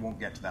default and they won't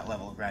get to that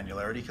level of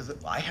granularity because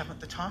I haven't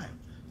the time.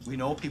 We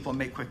know people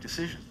make quick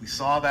decisions. We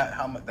saw that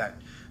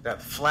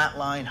that flat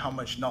line, how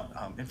much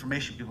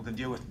information people can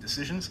deal with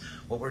decisions.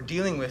 What we're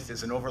dealing with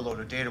is an overload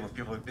of data where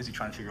people are busy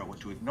trying to figure out what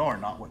to ignore,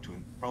 not what to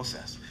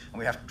process. And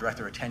we have to direct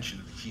their attention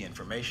to the key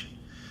information.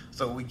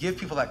 So we give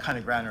people that kind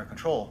of granular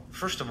control.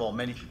 First of all,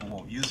 many people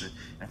won't use it.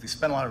 And if we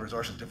spend a lot of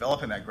resources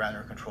developing that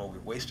granular control,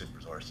 we've wasted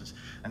resources.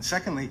 And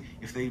secondly,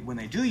 when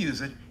they do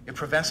use it, it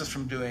prevents us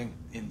from doing,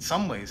 in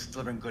some ways,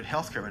 delivering good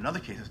healthcare, but in other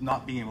cases,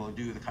 not being able to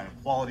do the kind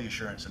of quality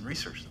assurance and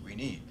research that we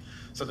need.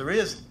 So there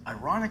is,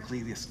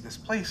 ironically, this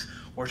place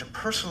where to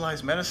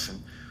personalize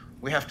medicine,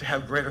 we have to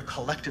have greater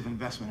collective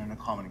investment in a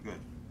common good.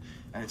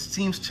 And it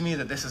seems to me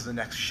that this is the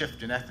next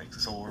shift in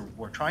ethics. So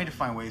we're trying to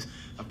find ways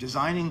of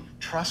designing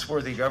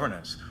trustworthy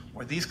governance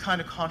where these kind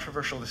of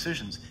controversial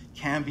decisions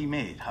can be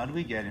made. How do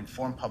we get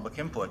informed public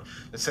input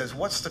that says,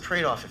 what's the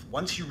trade-off? If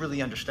once you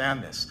really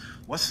understand this,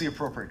 what's the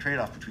appropriate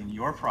trade-off between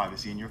your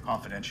privacy and your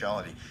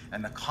confidentiality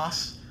and the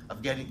costs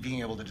of being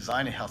able to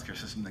design a healthcare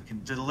system that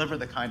can deliver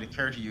the kind of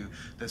care to you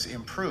that's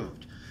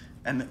improved?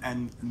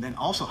 And then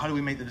also, how do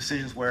we make the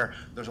decisions where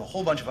there's a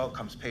whole bunch of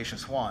outcomes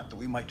patients want that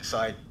we might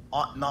decide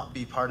ought not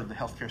be part of the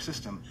healthcare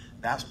system?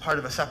 That's part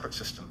of a separate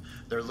system.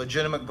 They're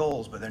legitimate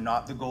goals, but they're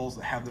not the goals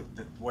that have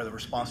where the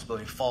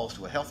responsibility falls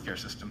to a healthcare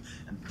system.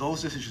 And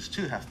those decisions,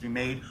 too, have to be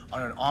made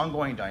on an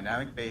ongoing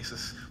dynamic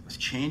basis with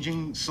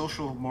changing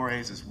social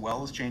mores as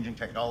well as changing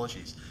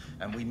technologies.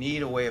 And we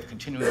need a way of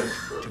continuing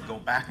to go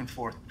back and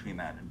forth between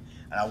that.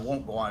 And I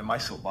won't go on, my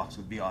soapbox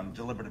would be on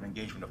deliberative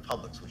engagement of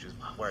publics, which is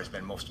where I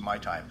spend most of my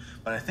time.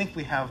 But I think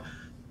we have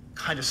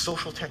kind of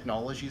social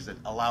technologies that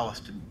allow us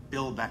to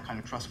build that kind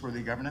of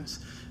trustworthy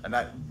governance, and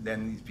that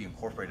then needs to be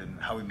incorporated in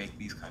how we make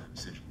these kind of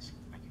decisions.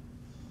 Thank you.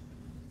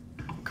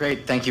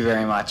 Great, thank you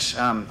very much.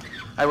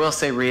 I will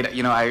say, Reid,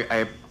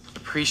 I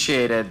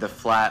appreciated the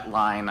flat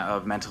line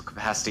of mental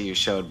capacity you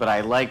showed, but I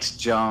liked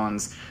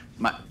Joan's,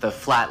 the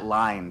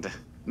flat-lined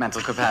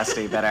mental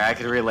capacity better. I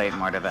could relate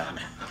more to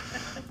that.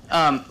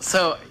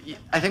 So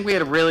I think we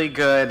had a really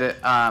good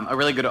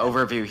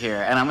overview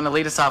here, and I'm going to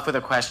lead us off with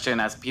a question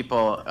as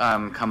people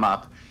come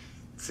up.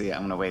 See, I'm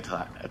going to wait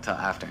till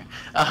after.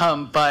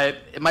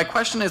 But my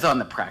question is on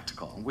the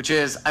practical, which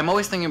is I'm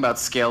always thinking about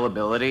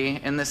scalability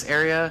in this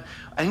area.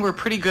 I think we're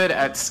pretty good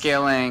at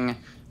scaling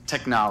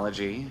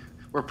technology.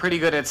 We're pretty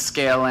good at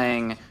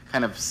scaling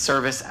kind of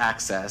service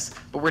access,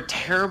 but we're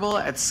terrible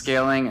at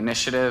scaling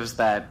initiatives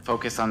that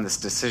focus on this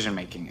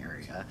decision-making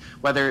area,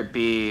 whether it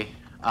be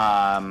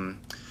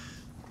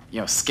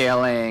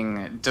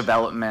scaling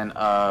development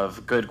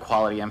of good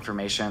quality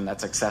information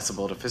that's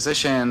accessible to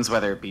physicians,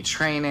 whether it be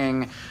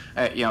training.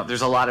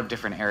 There's a lot of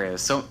different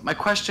areas. So my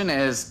question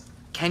is,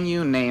 can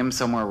you name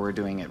somewhere we're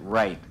doing it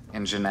right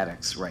in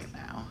genetics right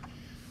now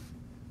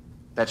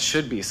that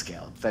should be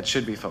scaled, that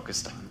should be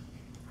focused on?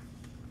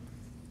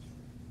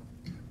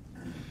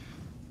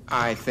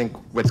 I think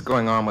what's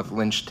going on with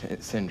Lynch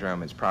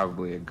syndrome is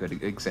probably a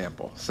good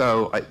example.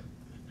 So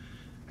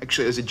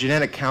actually, as a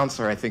genetic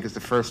counselor, I think is the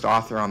first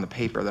author on the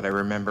paper that I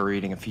remember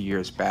reading a few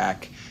years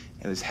back.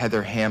 It was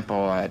Heather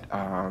Hampel at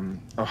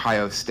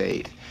Ohio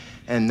State.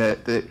 And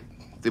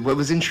what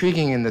was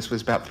intriguing in this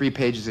was about 3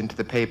 pages into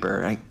the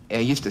paper. I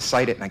used to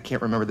cite it, and I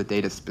can't remember the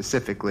data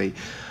specifically.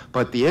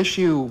 But the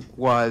issue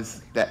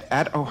was that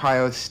at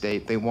Ohio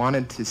State, they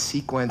wanted to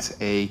sequence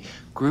a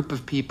group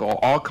of people,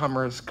 all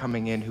comers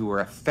coming in who were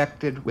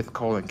affected with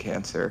colon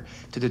cancer,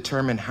 to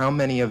determine how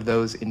many of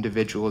those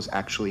individuals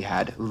actually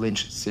had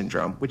Lynch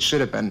syndrome, which should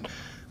have been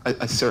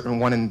a certain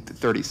 1 in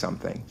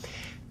 30-something.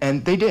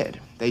 And they did.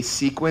 They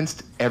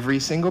sequenced every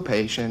single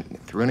patient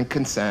through a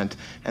consent,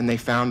 and they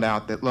found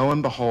out that, lo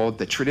and behold,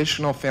 the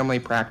traditional family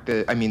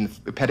practice,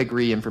 the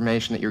pedigree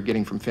information that you're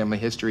getting from family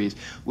histories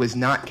was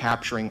not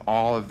capturing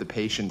all of the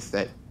patients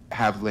that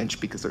have Lynch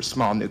because they're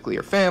small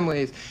nuclear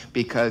families,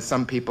 because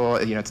some people,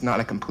 it's not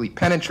a complete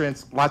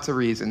penetrance, lots of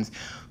reasons.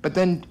 But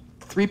then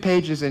 3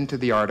 pages into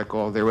the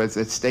article, there was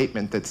a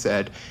statement that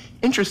said,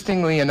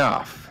 interestingly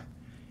enough,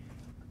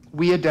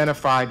 we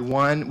identified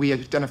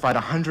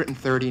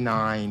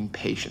 139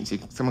 patients.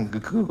 Someone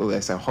could Google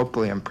this, so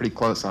hopefully I'm pretty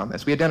close on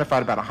this. We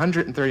identified about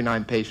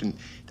 139 patients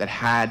that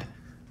had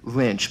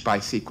Lynch by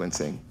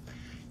sequencing.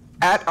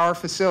 At our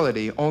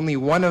facility, only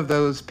 1 of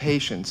those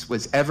patients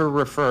was ever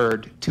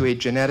referred to a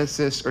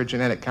geneticist or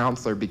genetic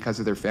counselor because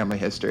of their family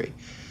history.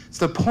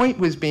 So the point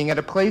was being at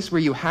a place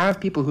where you have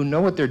people who know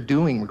what they're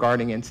doing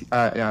regarding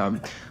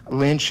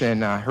Lynch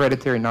and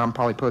hereditary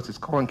non-polyposis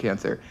colon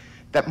cancer.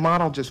 That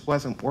model just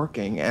wasn't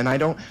working, and I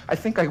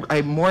think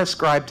I more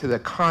ascribe to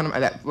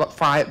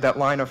that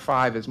line of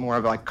 5 is more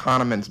of like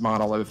Kahneman's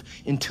model of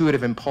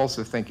intuitive,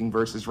 impulsive thinking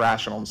versus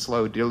rational and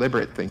slow,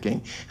 deliberate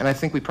thinking. And I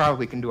think we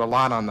probably can do a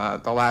lot on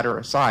the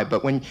latter side.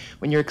 But when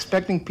you're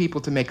expecting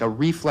people to make a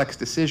reflex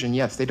decision,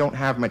 yes, they don't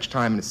have much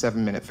time in a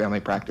 7-minute family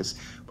practice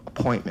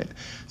appointment.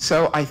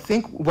 So I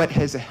think what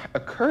has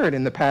occurred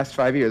in the past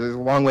 5 years, there's a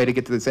long way to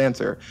get to this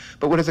answer,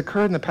 but what has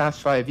occurred in the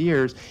past 5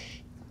 years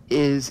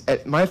is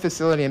at my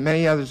facility and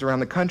many others around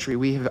the country,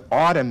 we have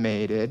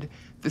automated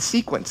the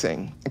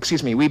sequencing.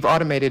 We've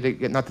automated,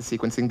 not the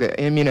sequencing, the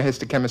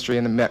immunohistochemistry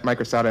and the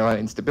microsatellite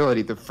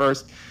instability, the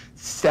first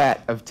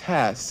set of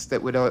tests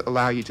that would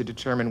allow you to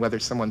determine whether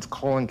someone's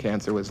colon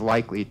cancer was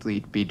likely to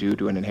be due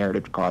to an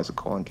inherited cause of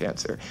colon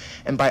cancer.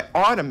 And by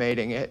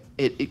automating it,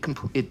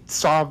 it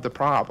solved the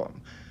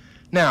problem.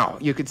 Now,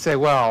 you could say,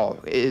 well,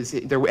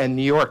 and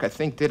New York, I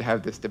think, did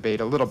have this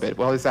debate a little bit.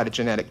 Well, is that a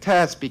genetic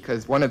test?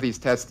 Because one of these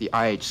tests, the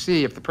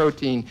IHC, if the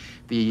protein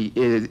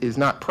is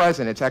not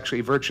present, it's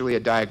actually virtually a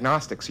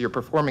diagnostic. So you're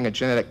performing a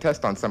genetic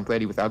test on some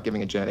lady without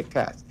giving a genetic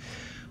test.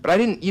 But I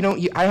didn't,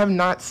 I have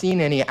not seen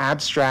any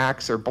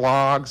abstracts or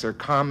blogs or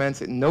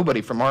comments,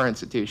 nobody from our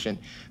institution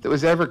that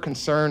was ever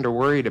concerned or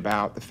worried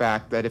about the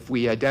fact that if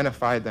we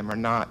identified them or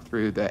not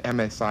through the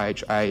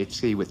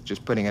MSI-IHC with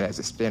just putting it as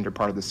a standard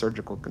part of the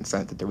surgical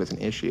consent, that there was an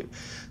issue.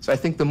 So I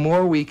think the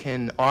more we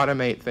can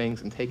automate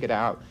things and take it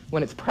out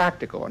when it's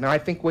practical. Now I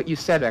think what you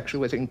said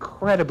actually was an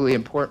incredibly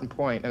important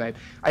point, and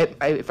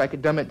if I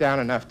could dumb it down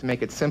enough to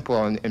make it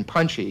simple and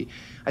punchy,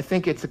 I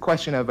think it's a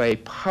question of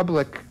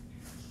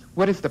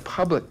what is the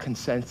public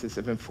consensus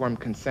of informed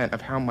consent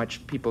of how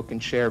much people can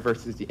share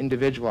versus the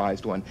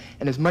individualized one?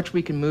 And as much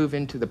we can move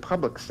into the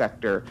public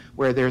sector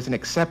where there's an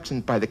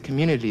acceptance by the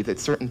community that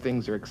certain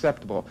things are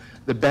acceptable,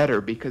 the better,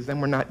 because then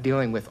we're not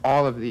dealing with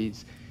all of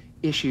these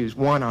issues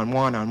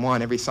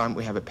one-on-one every time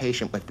we have a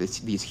patient with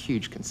these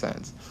huge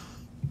consents.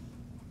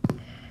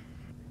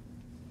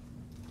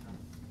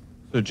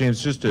 So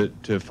James, just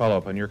to follow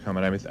up on your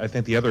comment, I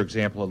think the other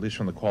example, at least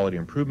from the quality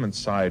improvement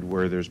side,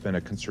 where there's been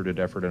a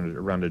concerted effort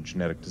around a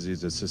genetic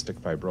disease is cystic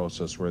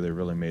fibrosis, where they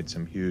really made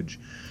some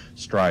huge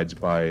strides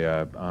by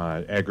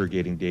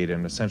aggregating data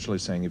and essentially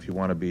saying if you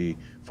want to be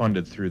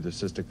funded through the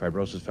Cystic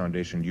Fibrosis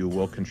Foundation, you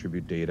will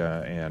contribute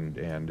data and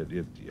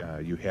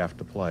you have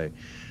to play.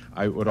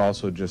 I would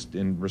also just,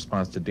 in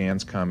response to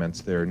Dan's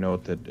comments there,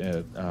 note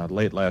that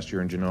late last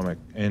year in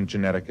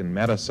Genetic and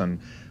Medicine,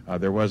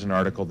 there was an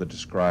article that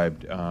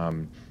described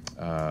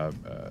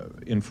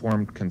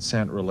informed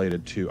consent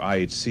related to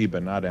IHC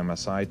but not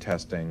MSI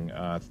testing,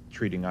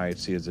 treating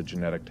IHC as a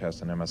genetic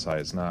test and MSI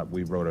is not.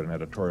 We wrote an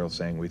editorial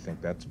saying we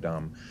think that's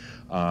dumb.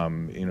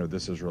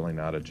 This is really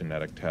not a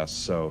genetic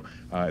test. So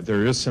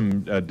there is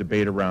some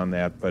debate around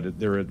that, but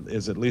there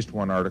is at least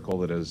one article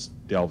that has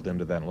delved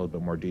into that in a little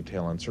bit more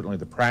detail, and certainly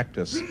the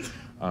practice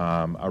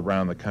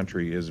around the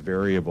country is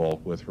variable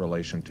with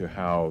relation to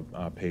how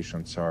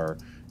patients are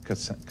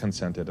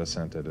consented,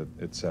 assented,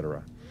 et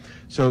cetera.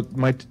 So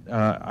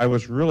I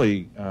was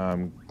really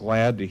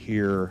glad to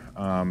hear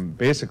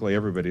basically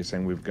everybody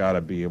saying we've got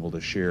to be able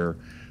to share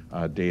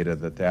data,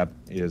 that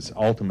is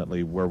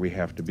ultimately where we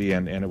have to be.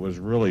 And it was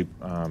really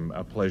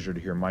a pleasure to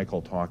hear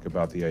Michael talk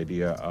about the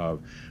idea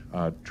of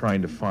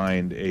trying to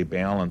find a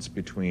balance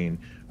between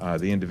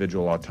the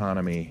individual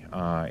autonomy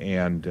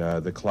and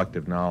the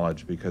collective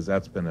knowledge, because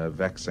that's been a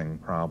vexing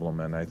problem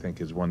and I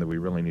think is one that we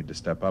really need to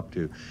step up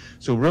to.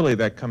 So really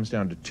that comes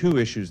down to two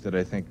issues that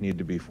I think need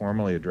to be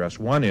formally addressed.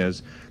 One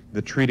is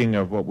the treating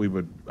of what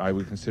I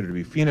would consider to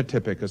be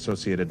phenotypic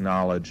associated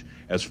knowledge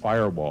as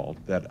firewalled,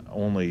 that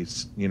only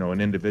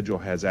an individual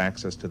has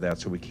access to that,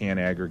 so we can't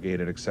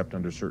aggregate it except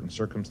under certain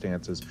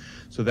circumstances.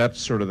 So that's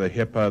sort of the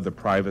HIPAA, the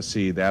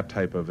privacy, that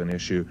type of an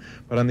issue.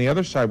 But on the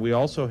other side, we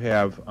also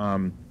have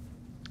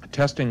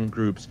testing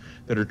groups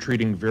that are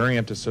treating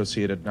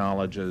variant-associated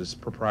knowledge as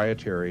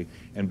proprietary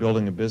and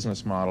building a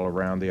business model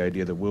around the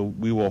idea that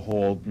we will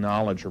hold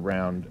knowledge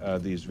around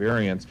these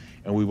variants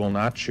and we will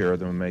not share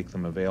them and make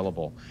them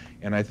available.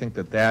 And I think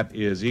that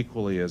is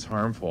equally as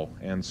harmful.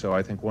 And so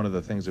I think one of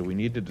the things that we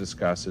need to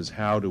discuss is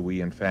how do we,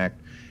 in fact,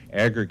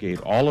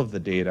 aggregate all of the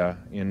data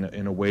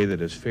in a way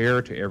that is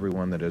fair to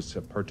everyone that is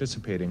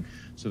participating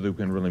so that we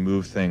can really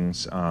move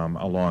things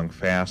along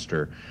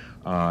faster.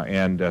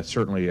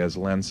 Certainly, as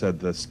Len said,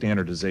 the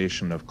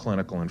standardization of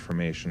clinical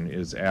information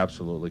is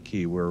absolutely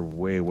key. We're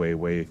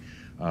way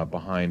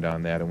behind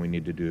on that, and we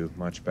need to do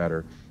much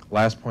better.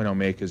 Last point I'll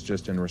make is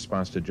just in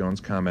response to Joan's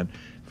comment.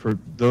 For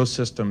those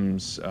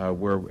systems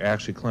where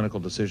actually clinical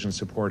decision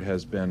support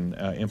has been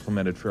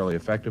implemented fairly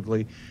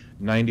effectively,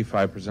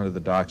 95% of the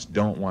docs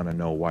don't want to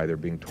know why they're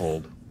being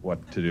told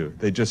what to do.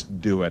 They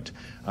just do it.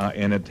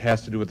 And it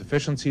has to do with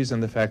efficiencies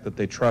and the fact that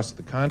they trust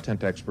the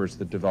content experts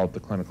that develop the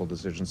clinical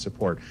decision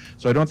support.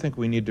 So I don't think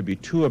we need to be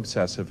too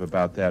obsessive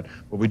about that,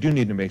 but we do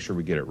need to make sure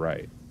we get it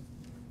right.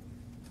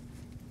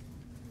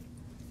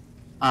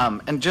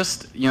 And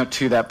just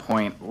to that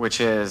point,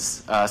 which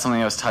is something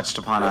that was touched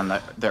upon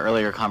on the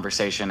earlier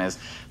conversation, is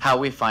how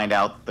we find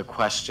out the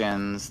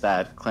questions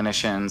that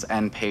clinicians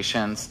and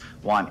patients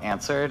want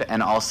answered,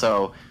 and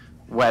also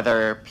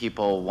whether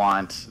people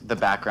want the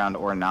background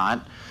or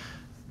not.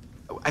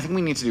 I think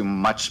we need to do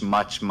much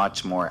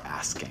more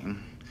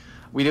asking.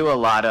 We do a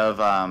lot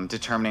of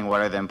determining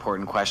what are the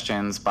important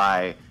questions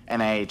by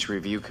NIH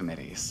review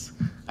committees.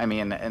 I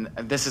mean, and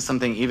this is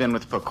something even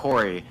with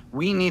PCORI,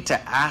 we need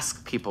to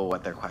ask people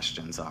what their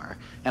questions are.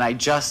 And I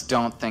just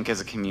don't think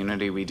as a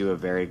community we do a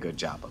very good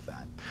job of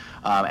that.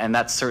 And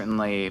that's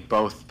certainly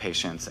both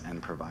patients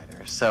and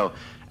providers. So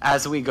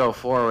as we go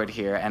forward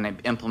here and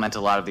implement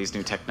a lot of these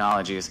new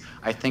technologies,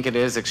 I think it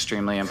is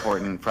extremely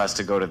important for us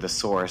to go to the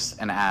source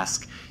and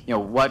ask,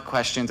 what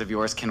questions of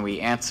yours can we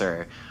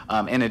answer,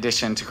 in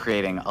addition to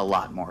creating a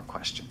lot more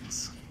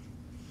questions.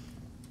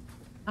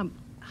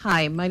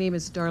 Hi, my name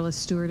is Darla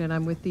Stewart, and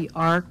I'm with the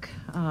ARC.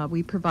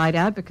 We provide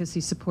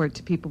advocacy support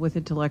to people with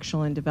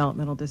intellectual and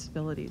developmental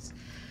disabilities.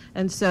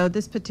 And so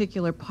this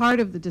particular part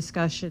of the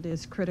discussion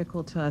is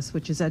critical to us,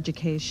 which is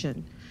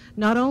education.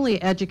 Not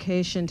only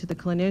education to the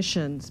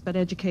clinicians, but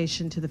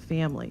education to the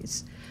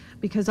families.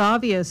 because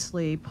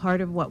obviously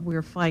part of what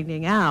we're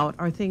finding out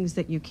are things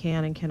that you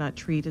can and cannot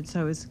treat. And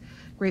so I was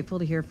grateful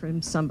to hear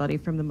from somebody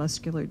from the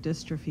Muscular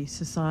Dystrophy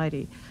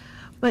Society.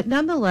 But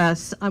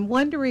nonetheless, I'm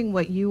wondering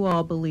what you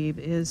all believe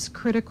is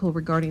critical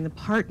regarding the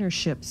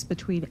partnerships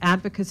between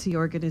advocacy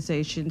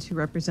organizations who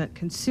represent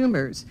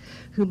consumers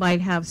who might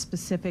have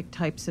specific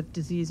types of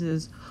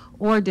diseases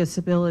or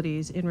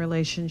disabilities in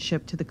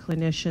relationship to the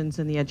clinicians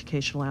and the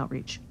educational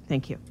outreach.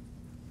 Thank you.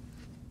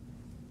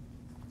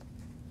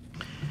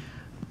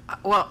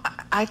 Well,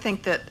 I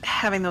think that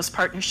having those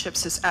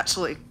partnerships is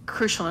absolutely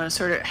crucial, and it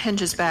sort of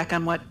hinges back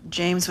on what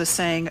James was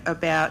saying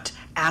about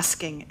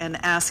asking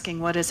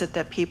what is it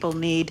that people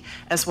need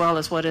as well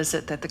as what is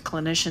it that the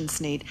clinicians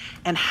need,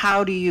 and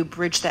how do you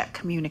bridge that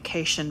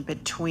communication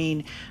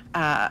between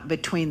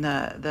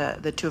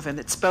the two of them.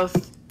 It's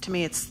both, to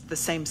me, it's the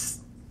same,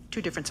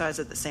 two different sides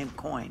of the same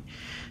coin.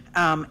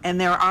 And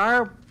there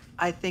are,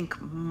 I think,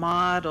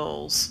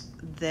 models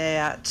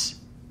that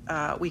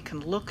we can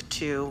look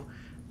to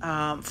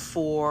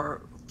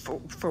for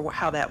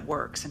how that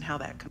works and how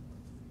that can.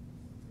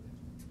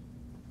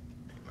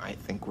 I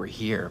think we're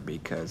here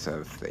because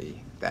of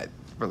that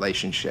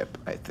relationship.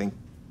 I think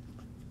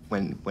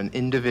when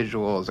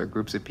individuals or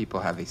groups of people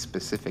have a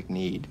specific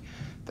need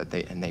that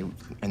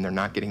they're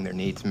not getting their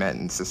needs met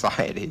in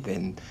society,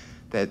 then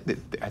I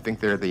think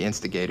they're the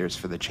instigators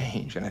for the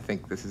change. And I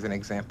think this is an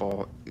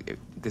example.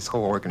 This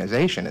whole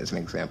organization is an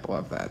example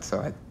of that.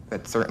 So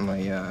that's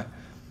certainly a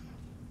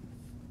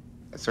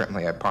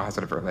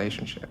positive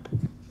relationship.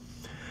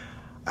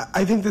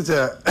 I think there's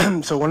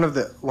so one of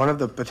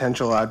the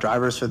potential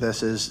drivers for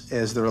this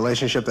is the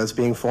relationship that's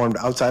being formed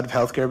outside of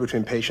healthcare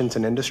between patients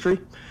and industry,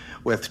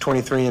 with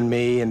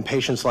 23andMe and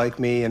Patients Like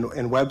Me and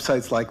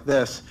websites like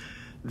this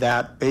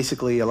that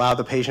basically allow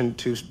the patient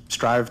to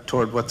strive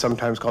toward what's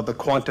sometimes called the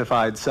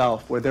quantified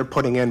self, where they're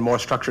putting in more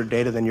structured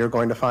data than you're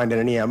going to find in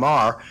an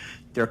EMR.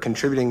 They're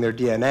contributing their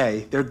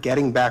DNA. They're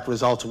getting back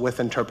results with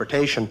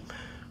interpretation.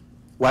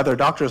 Whether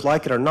doctors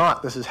like it or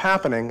not, this is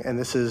happening, and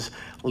this is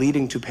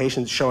leading to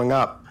patients showing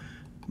up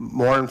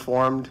more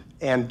informed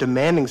and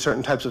demanding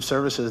certain types of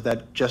services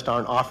that just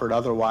aren't offered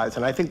otherwise.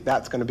 And I think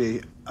that's going to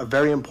be a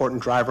very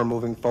important driver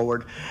moving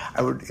forward.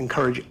 I would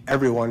encourage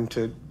everyone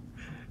to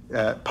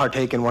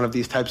partake in one of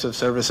these types of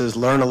services,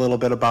 learn a little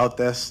bit about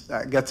this,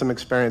 get some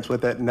experience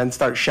with it, and then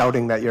start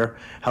shouting that your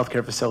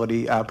healthcare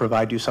facility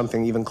provide you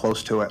something even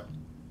close to it.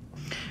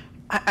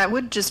 I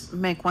would just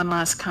make one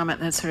last comment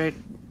that sort of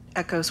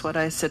echoes what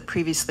I said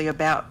previously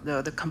about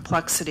the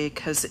complexity,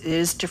 because it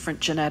is different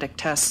genetic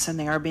tests and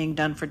they are being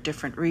done for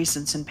different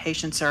reasons, and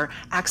patients are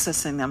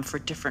accessing them for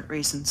different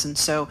reasons. And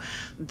so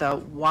the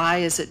why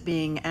is it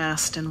being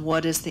asked and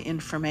what is the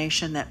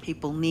information that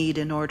people need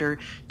in order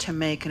to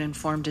make an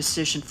informed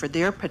decision for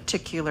their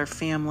particular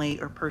family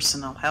or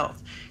personal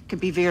health can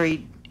be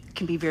very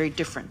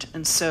different.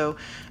 And so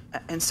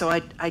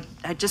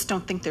I just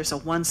don't think there's a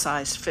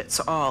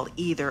one-size-fits-all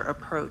either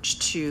approach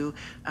to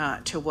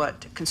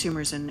what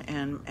consumers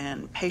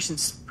and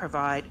patients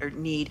provide or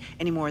need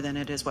any more than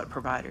it is what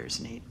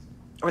providers need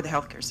or the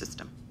healthcare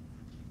system.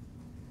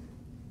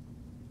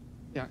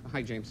 Yeah,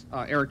 hi James.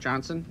 Eric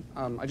Johnson.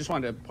 I just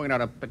wanted to point out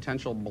a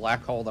potential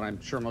black hole that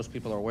I'm sure most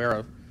people are aware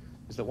of,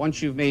 is that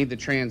once you've made the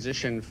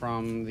transition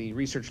from the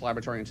research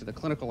laboratory into the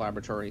clinical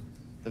laboratory,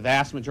 the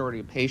vast majority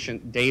of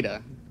patient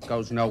data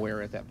goes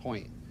nowhere at that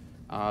point.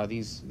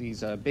 These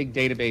big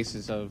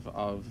databases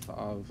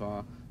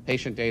of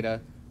patient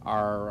data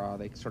are,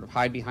 they sort of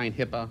hide behind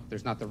HIPAA.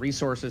 There's not the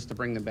resources to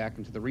bring them back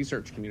into the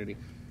research community.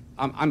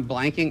 I'm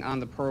blanking on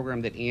the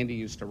program that Andy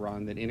used to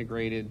run that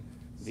integrated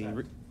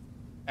the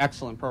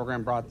excellent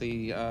program, brought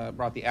the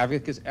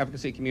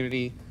advocacy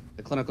community,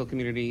 the clinical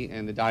community,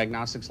 and the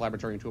diagnostics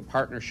laboratory into a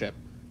partnership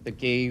that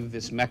gave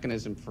this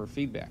mechanism for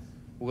feedback.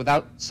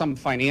 Without some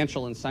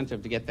financial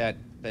incentive to get that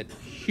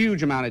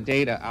huge amount of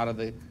data out of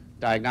the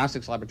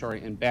diagnostics laboratory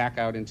and back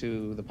out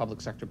into the public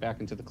sector,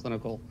 back into the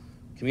clinical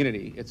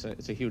community, it's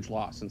a huge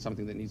loss and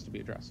something that needs to be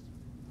addressed.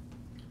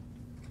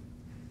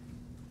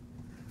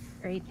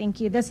 Great, thank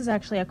you. This is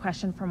actually a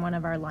question from one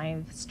of our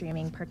live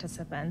streaming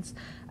participants.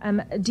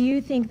 Do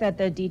you think that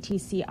the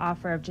DTC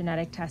offer of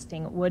genetic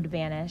testing would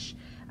vanish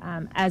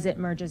as it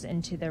merges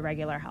into the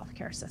regular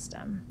healthcare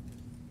system?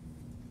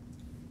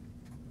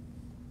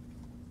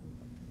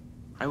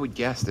 I would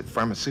guess that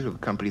pharmaceutical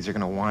companies are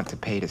going to want to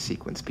pay to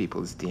sequence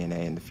people's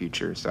DNA in the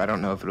future. So I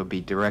don't know if it'll be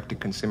direct to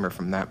consumer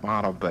from that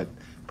model, but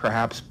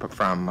perhaps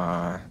from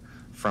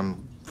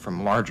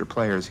larger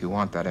players who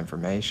want that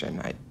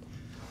information.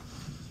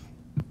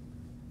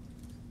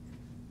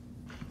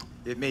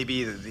 It may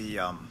be that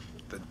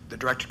the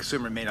direct to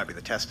consumer may not be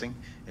the testing.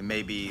 It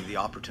may be the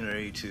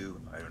opportunity to,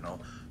 I don't know,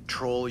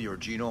 troll your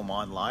genome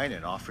online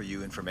and offer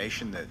you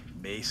information that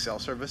may sell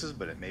services,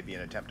 but it may be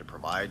an attempt to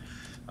provide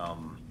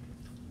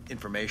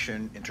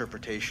information,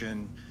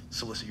 interpretation,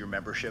 solicit your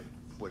membership,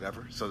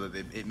 whatever, so that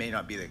it may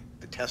not be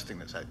the testing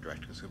that's at direct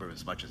to consumer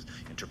as much as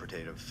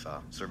interpretative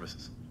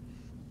services.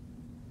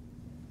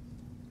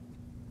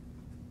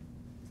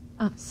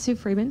 Sue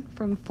Freeman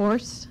from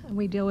Force.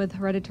 We deal with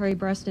hereditary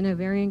breast and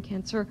ovarian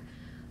cancer.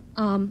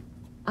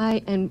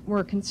 We're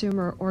a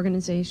consumer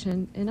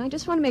organization, and I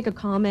just want to make a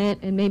comment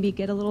and maybe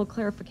get a little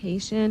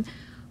clarification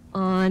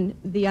on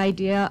the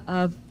idea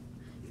of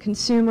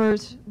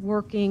consumers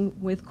working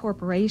with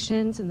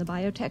corporations in the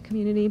biotech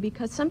community,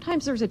 because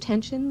sometimes there's a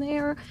tension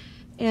there.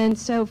 And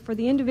so for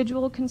the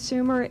individual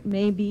consumer, it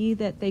may be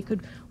that they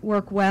could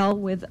work well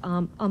with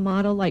a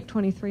model like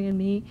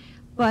 23andMe.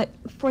 But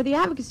for the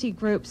advocacy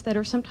groups that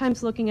are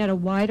sometimes looking at a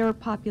wider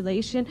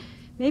population,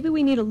 maybe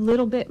we need a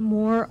little bit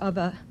more of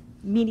a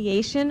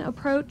mediation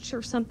approach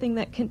or something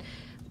that can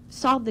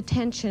solve the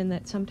tension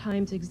that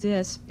sometimes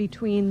exists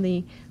between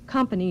the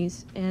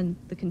companies and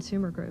the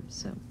consumer groups.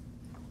 So.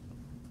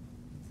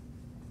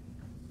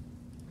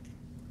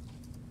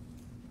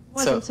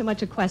 Wasn't so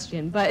much a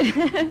question, but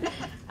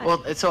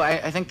well, so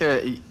I think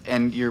there,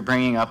 and you're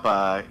bringing up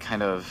a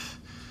kind of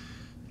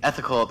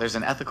ethical. There's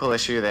an ethical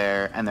issue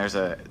there, and there's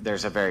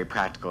a very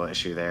practical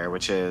issue there,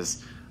 which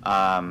is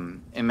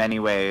in many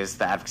ways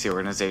the advocacy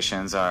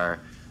organizations are,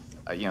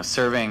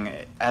 serving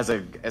as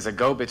a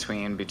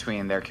go-between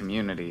between their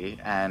community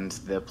and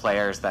the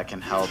players that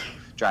can help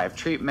drive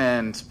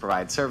treatment,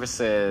 provide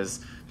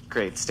services,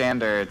 create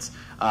standards.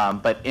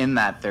 But in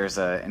that, there's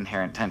an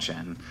inherent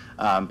tension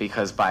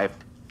because by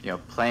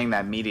playing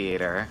that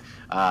mediator,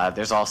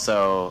 there's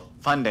also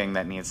funding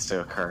that needs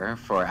to occur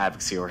for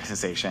advocacy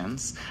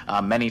organizations,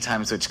 many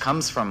times which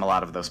comes from a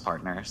lot of those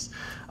partners.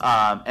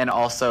 And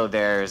also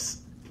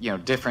there's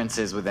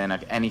differences within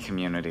any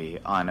community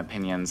on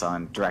opinions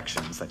on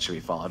directions that should be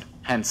followed.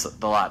 Hence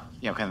the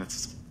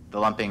the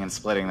lumping and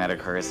splitting that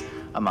occurs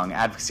among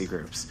advocacy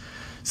groups.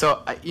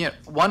 So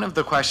one of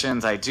the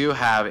questions I do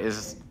have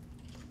is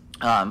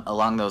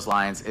along those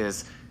lines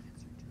is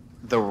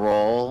the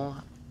role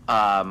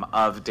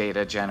of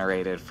data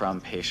generated from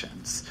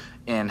patients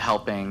in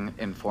helping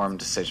inform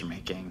decision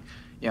making.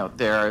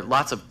 There are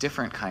lots of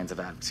different kinds of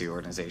advocacy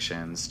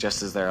organizations,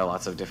 just as there are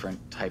lots of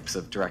different types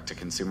of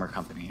direct-to-consumer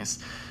companies.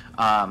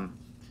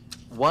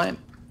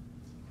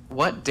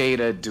 What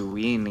data do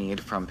we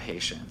need from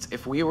patients?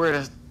 If we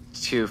were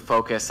to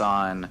focus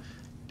on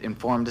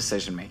informed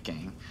decision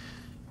making,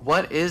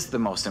 what is the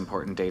most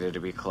important data to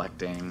be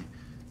collecting,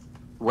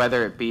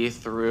 whether it be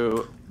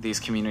through these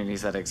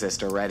communities that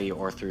exist already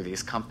or through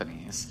these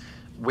companies?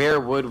 Where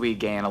would we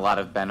gain a lot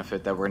of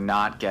benefit that we're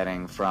not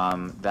getting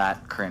from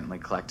that currently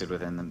collected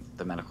within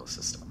the medical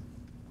system?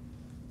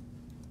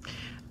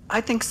 I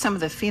think some of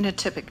the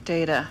phenotypic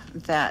data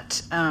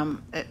that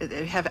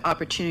have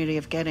opportunity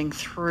of getting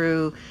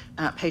through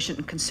patient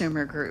and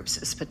consumer groups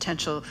is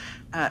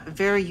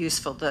very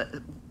useful.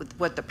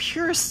 What the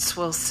purists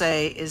will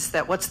say is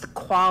that what's the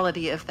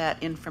quality of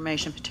that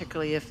information,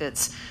 particularly if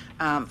it's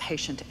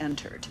patient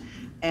entered?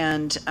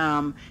 And,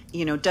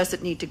 does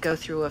it need to go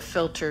through a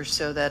filter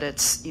so that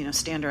it's,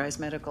 standardized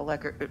medical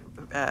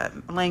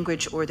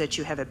language, or that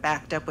you have it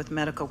backed up with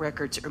medical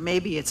records, or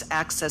maybe it's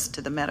access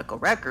to the medical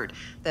record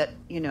that,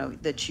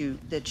 that you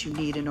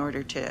need in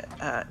order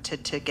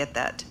to get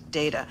that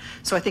data.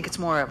 So I think it's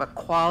more of a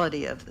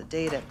quality of the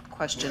data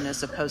question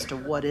as opposed to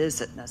what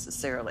is it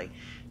necessarily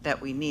that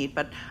we need.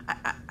 But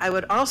I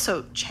would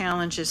also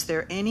challenge, is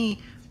there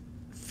any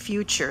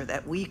future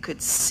that we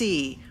could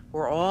see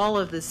where all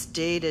of this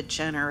data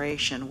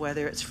generation,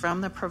 whether it's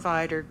from the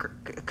provider,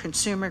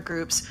 consumer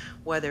groups,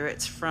 whether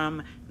it's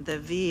from the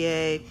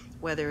VA,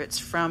 whether it's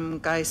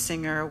from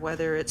Geisinger,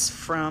 whether it's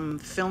from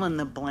fill in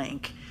the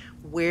blank,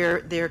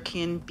 where there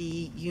can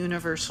be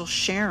universal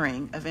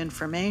sharing of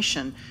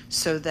information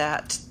so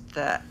that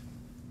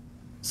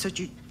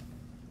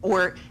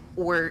or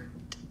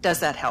does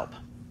that help?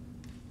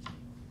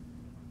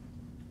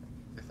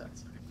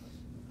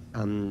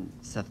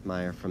 Seth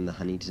Meyer from the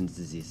Huntington's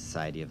Disease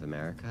Society of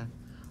America.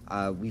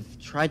 We've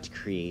tried to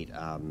create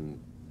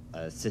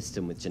a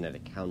system with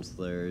genetic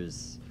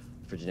counselors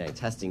for genetic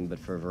testing, but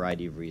for a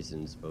variety of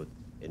reasons, both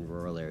in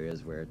rural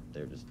areas where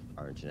there just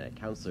aren't genetic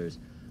counselors,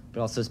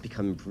 but also it's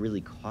become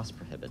really cost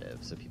prohibitive.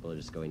 So people are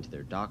just going to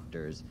their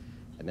doctors,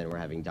 and then we're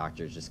having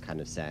doctors just kind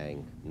of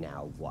saying,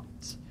 now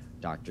what?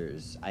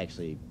 Doctors, I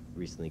actually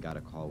recently got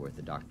a call with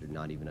the doctor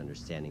not even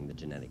understanding the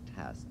genetic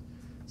test.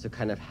 So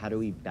kind of how do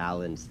we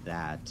balance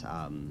that,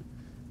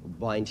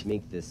 wanting to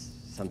make this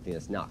something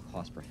that's not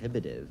cost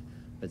prohibitive,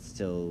 but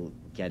still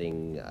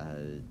getting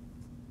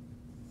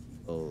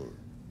people,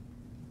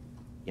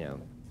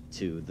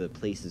 to the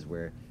places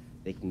where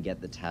they can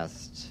get the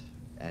test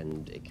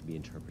and it can be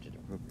interpreted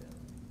appropriately?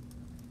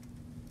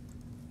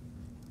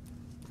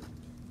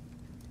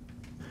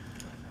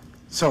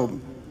 So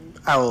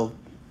I will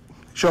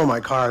show my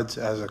cards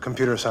as a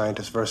computer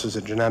scientist versus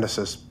a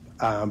geneticist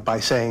by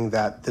saying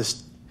that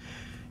this,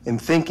 in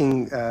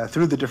thinking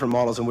through the different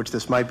models in which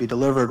this might be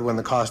delivered when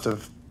the cost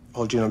of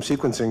whole genome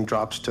sequencing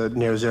drops to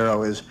near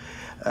zero, is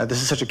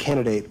this is such a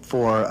candidate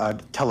for a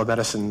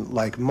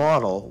telemedicine-like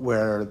model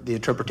where the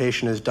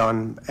interpretation is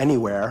done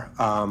anywhere,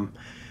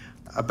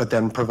 but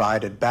then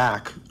provided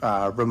back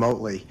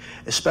remotely,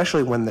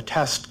 especially when the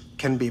test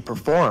can be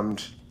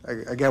performed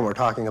Again, we're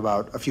talking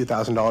about a few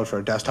 $1,000s for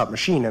a desktop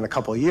machine in a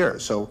couple of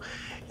years. So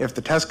if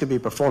the test could be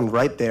performed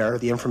right there,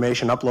 the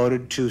information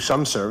uploaded to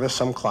some service,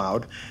 some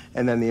cloud,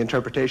 and then the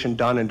interpretation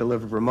done and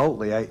delivered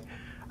remotely,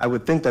 I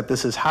would think that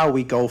this is how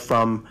we go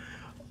from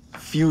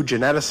few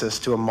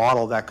geneticists to a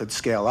model that could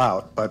scale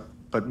out. But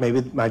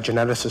maybe my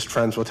geneticist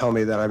friends will tell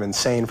me that I'm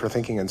insane for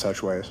thinking in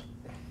such ways.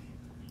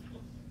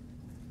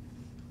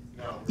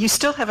 You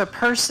still have a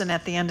person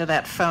at the end of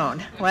that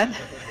phone. What?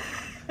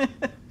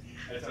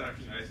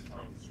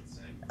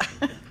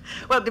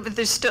 Well, but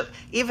there's still,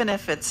 even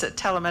if it's a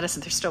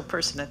telemedicine, there's still a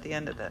person at the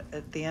end of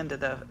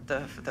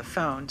the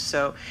phone.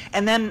 So,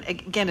 and then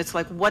again, it's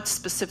like, what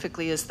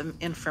specifically is the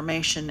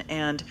information,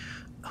 and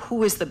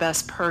who is the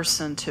best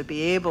person to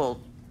be able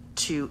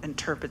to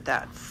interpret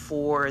that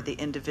for the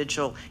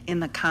individual in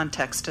the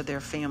context of their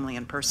family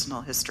and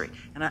personal history.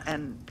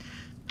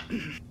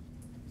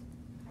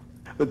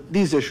 But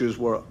these issues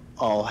were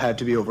all had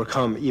to be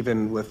overcome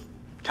even with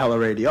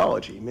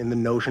teleradiology. I mean, the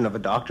notion of a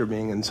doctor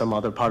being in some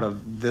other part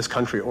of this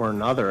country or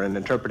another and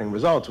interpreting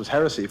results was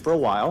heresy for a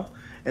while,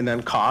 and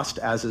then cost,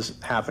 as is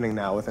happening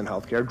now within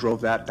healthcare, drove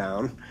that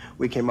down.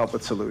 We came up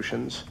with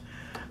solutions.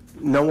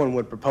 No one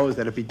would propose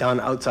that it be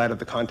done outside of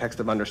the context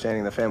of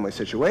understanding the family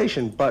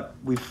situation, but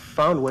we've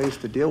found ways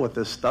to deal with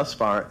this thus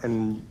far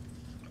in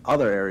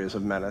other areas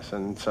of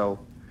medicine. So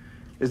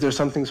is there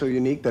something so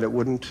unique that it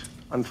wouldn't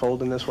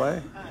unfold in this way?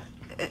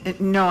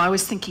 No, I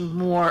was thinking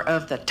more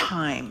of the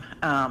time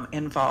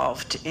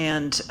involved,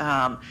 and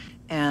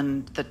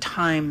the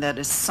time that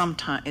is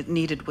sometimes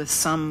needed with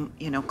some,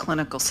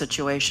 clinical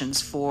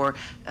situations for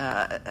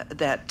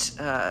that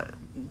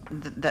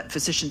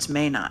physicians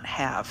may not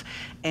have,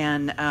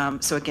 and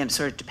so again,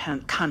 sort of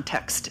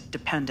context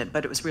dependent.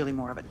 But it was really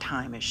more of a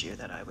time issue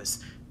that I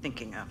was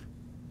thinking of.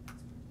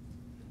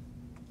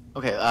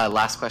 Okay,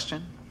 last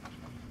question.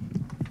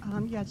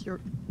 Yes,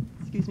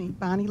 excuse me,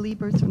 Bonnie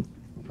Liebers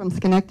from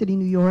Schenectady,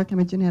 New York. I'm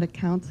a genetic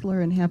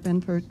counselor and have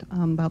been for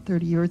about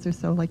 30 years or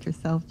so, like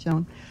yourself,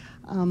 Joan.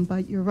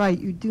 But you're right,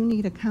 you do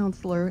need a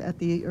counselor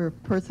or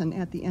person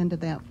at the end of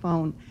that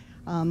phone.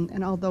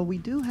 And although we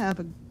do have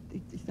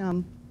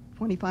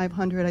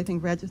 2,500, I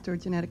think,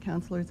 registered genetic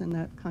counselors in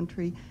the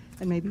country,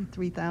 and maybe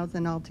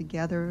 3,000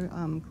 altogether,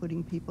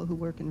 including people who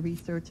work in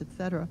research, et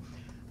cetera,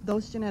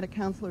 those genetic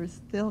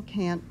counselors still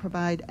can't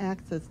provide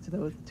access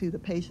to the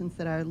patients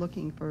that are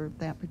looking for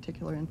that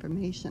particular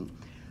information.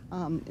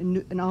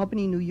 In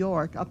Albany, New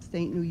York,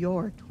 upstate New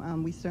York,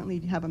 we certainly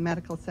have a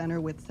medical center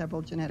with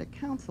several genetic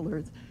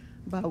counselors.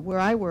 But where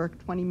I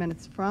work, 20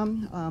 minutes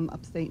from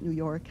upstate New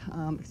York,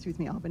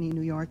 Albany,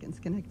 New York, and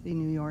Schenectady,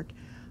 New York,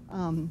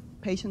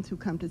 patients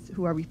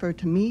who are referred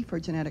to me for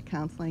genetic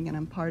counseling, and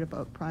I'm part of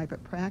a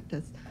private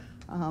practice.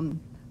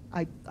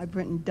 I've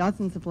written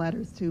dozens of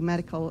letters to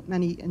many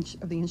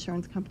of the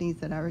insurance companies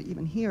that are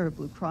even here,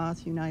 Blue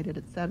Cross, United,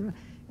 et cetera,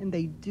 and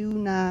they do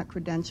not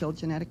credential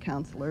genetic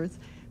counselors.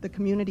 The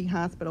community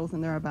hospitals,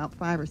 and there are about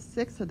 5 or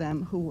 6 of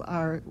them who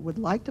would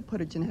like to put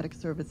a genetic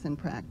service in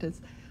practice,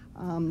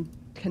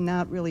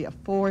 cannot really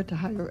afford to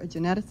hire a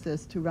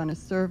geneticist to run a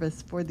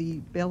service for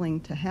the billing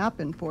to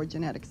happen for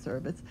genetic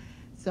service.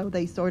 So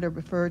they sort of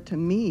refer to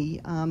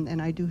me,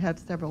 and I do have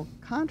several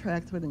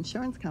contracts with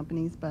insurance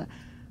companies, but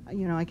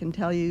I can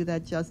tell you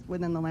that just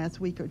within the last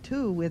week or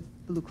two with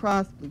Blue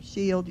Cross, Blue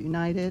Shield,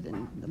 United,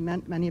 and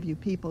many of you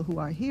people who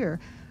are here,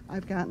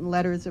 I've gotten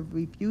letters of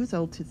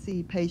refusal to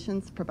see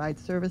patients, provide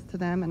service to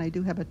them, and I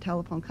do have a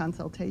telephone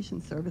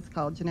consultation service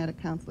called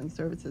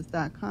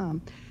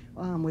geneticcounselingservices.com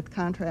with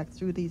contracts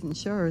through these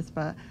insurers,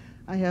 but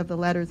I have the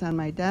letters on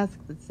my desk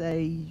that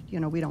say,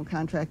 we don't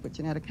contract with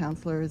genetic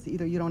counselors,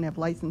 either you don't have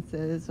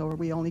licenses or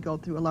we only go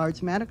through a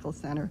large medical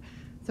center.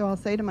 So I'll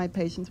say to my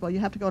patients, well, you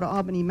have to go to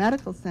Albany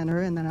Medical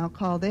Center, and then I'll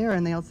call there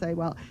and they'll say,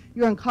 well,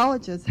 your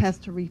oncologist has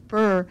to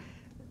refer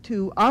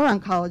to our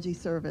oncology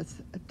service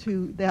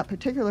to that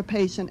particular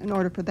patient in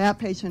order for that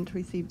patient to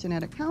receive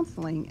genetic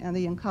counseling. And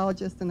the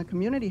oncologist in the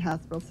community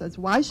hospital says,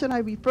 why should I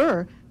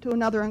refer to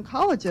another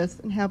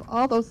oncologist and have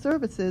all those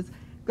services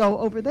go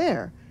over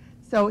there?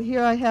 So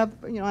here I have,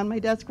 on my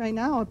desk right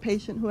now, a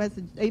patient who has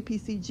an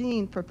APC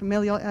gene for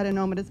familial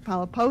adenomatous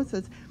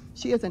polyposis.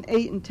 She has an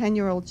 8 and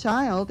 10-year-old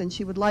child, and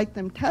she would like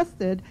them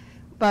tested,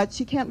 but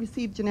she can't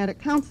receive genetic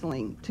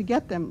counseling to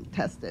get them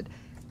tested.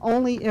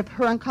 Only if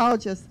her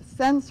oncologist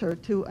sends her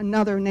to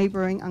another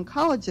neighboring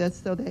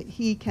oncologist so that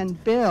he can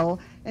bill,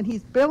 and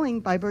he's billing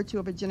by virtue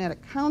of a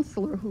genetic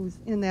counselor who's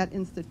in that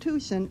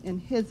institution in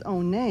his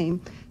own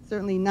name,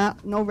 certainly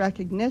no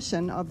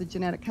recognition of the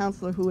genetic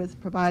counselor who is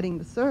providing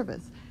the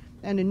service.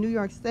 And in New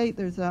York State,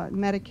 there's a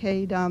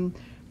Medicaid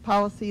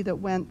policy that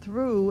went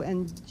through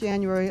in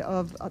January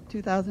of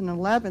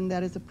 2011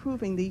 that is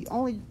approving the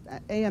only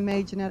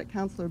AMA genetic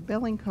counselor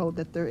billing code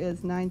that there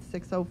is,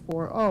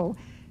 96040.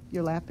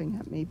 You're laughing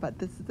at me, but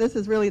this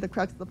is really the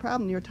crux of the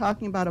problem. You're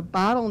talking about a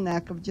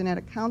bottleneck of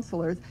genetic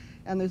counselors,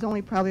 and there's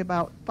only probably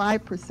about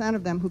 5%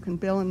 of them who can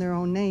bill in their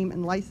own name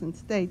in licensed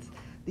states.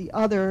 The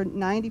other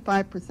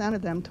 95%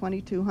 of them,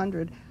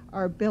 2,200,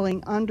 are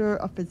billing under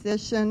a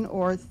physician,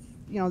 or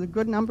the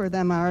good number of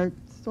them are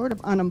sort of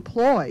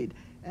unemployed.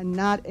 and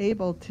not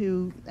able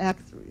to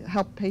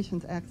help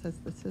patients access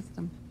the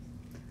system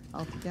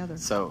altogether.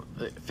 So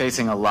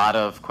facing a lot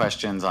of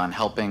questions on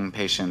helping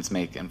patients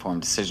make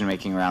informed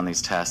decision-making around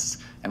these tests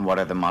and what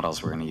are the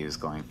models we're going to use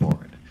going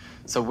forward.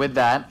 So with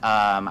that,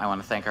 I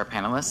want to thank our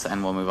panelists,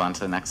 and we'll move on to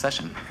the next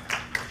session.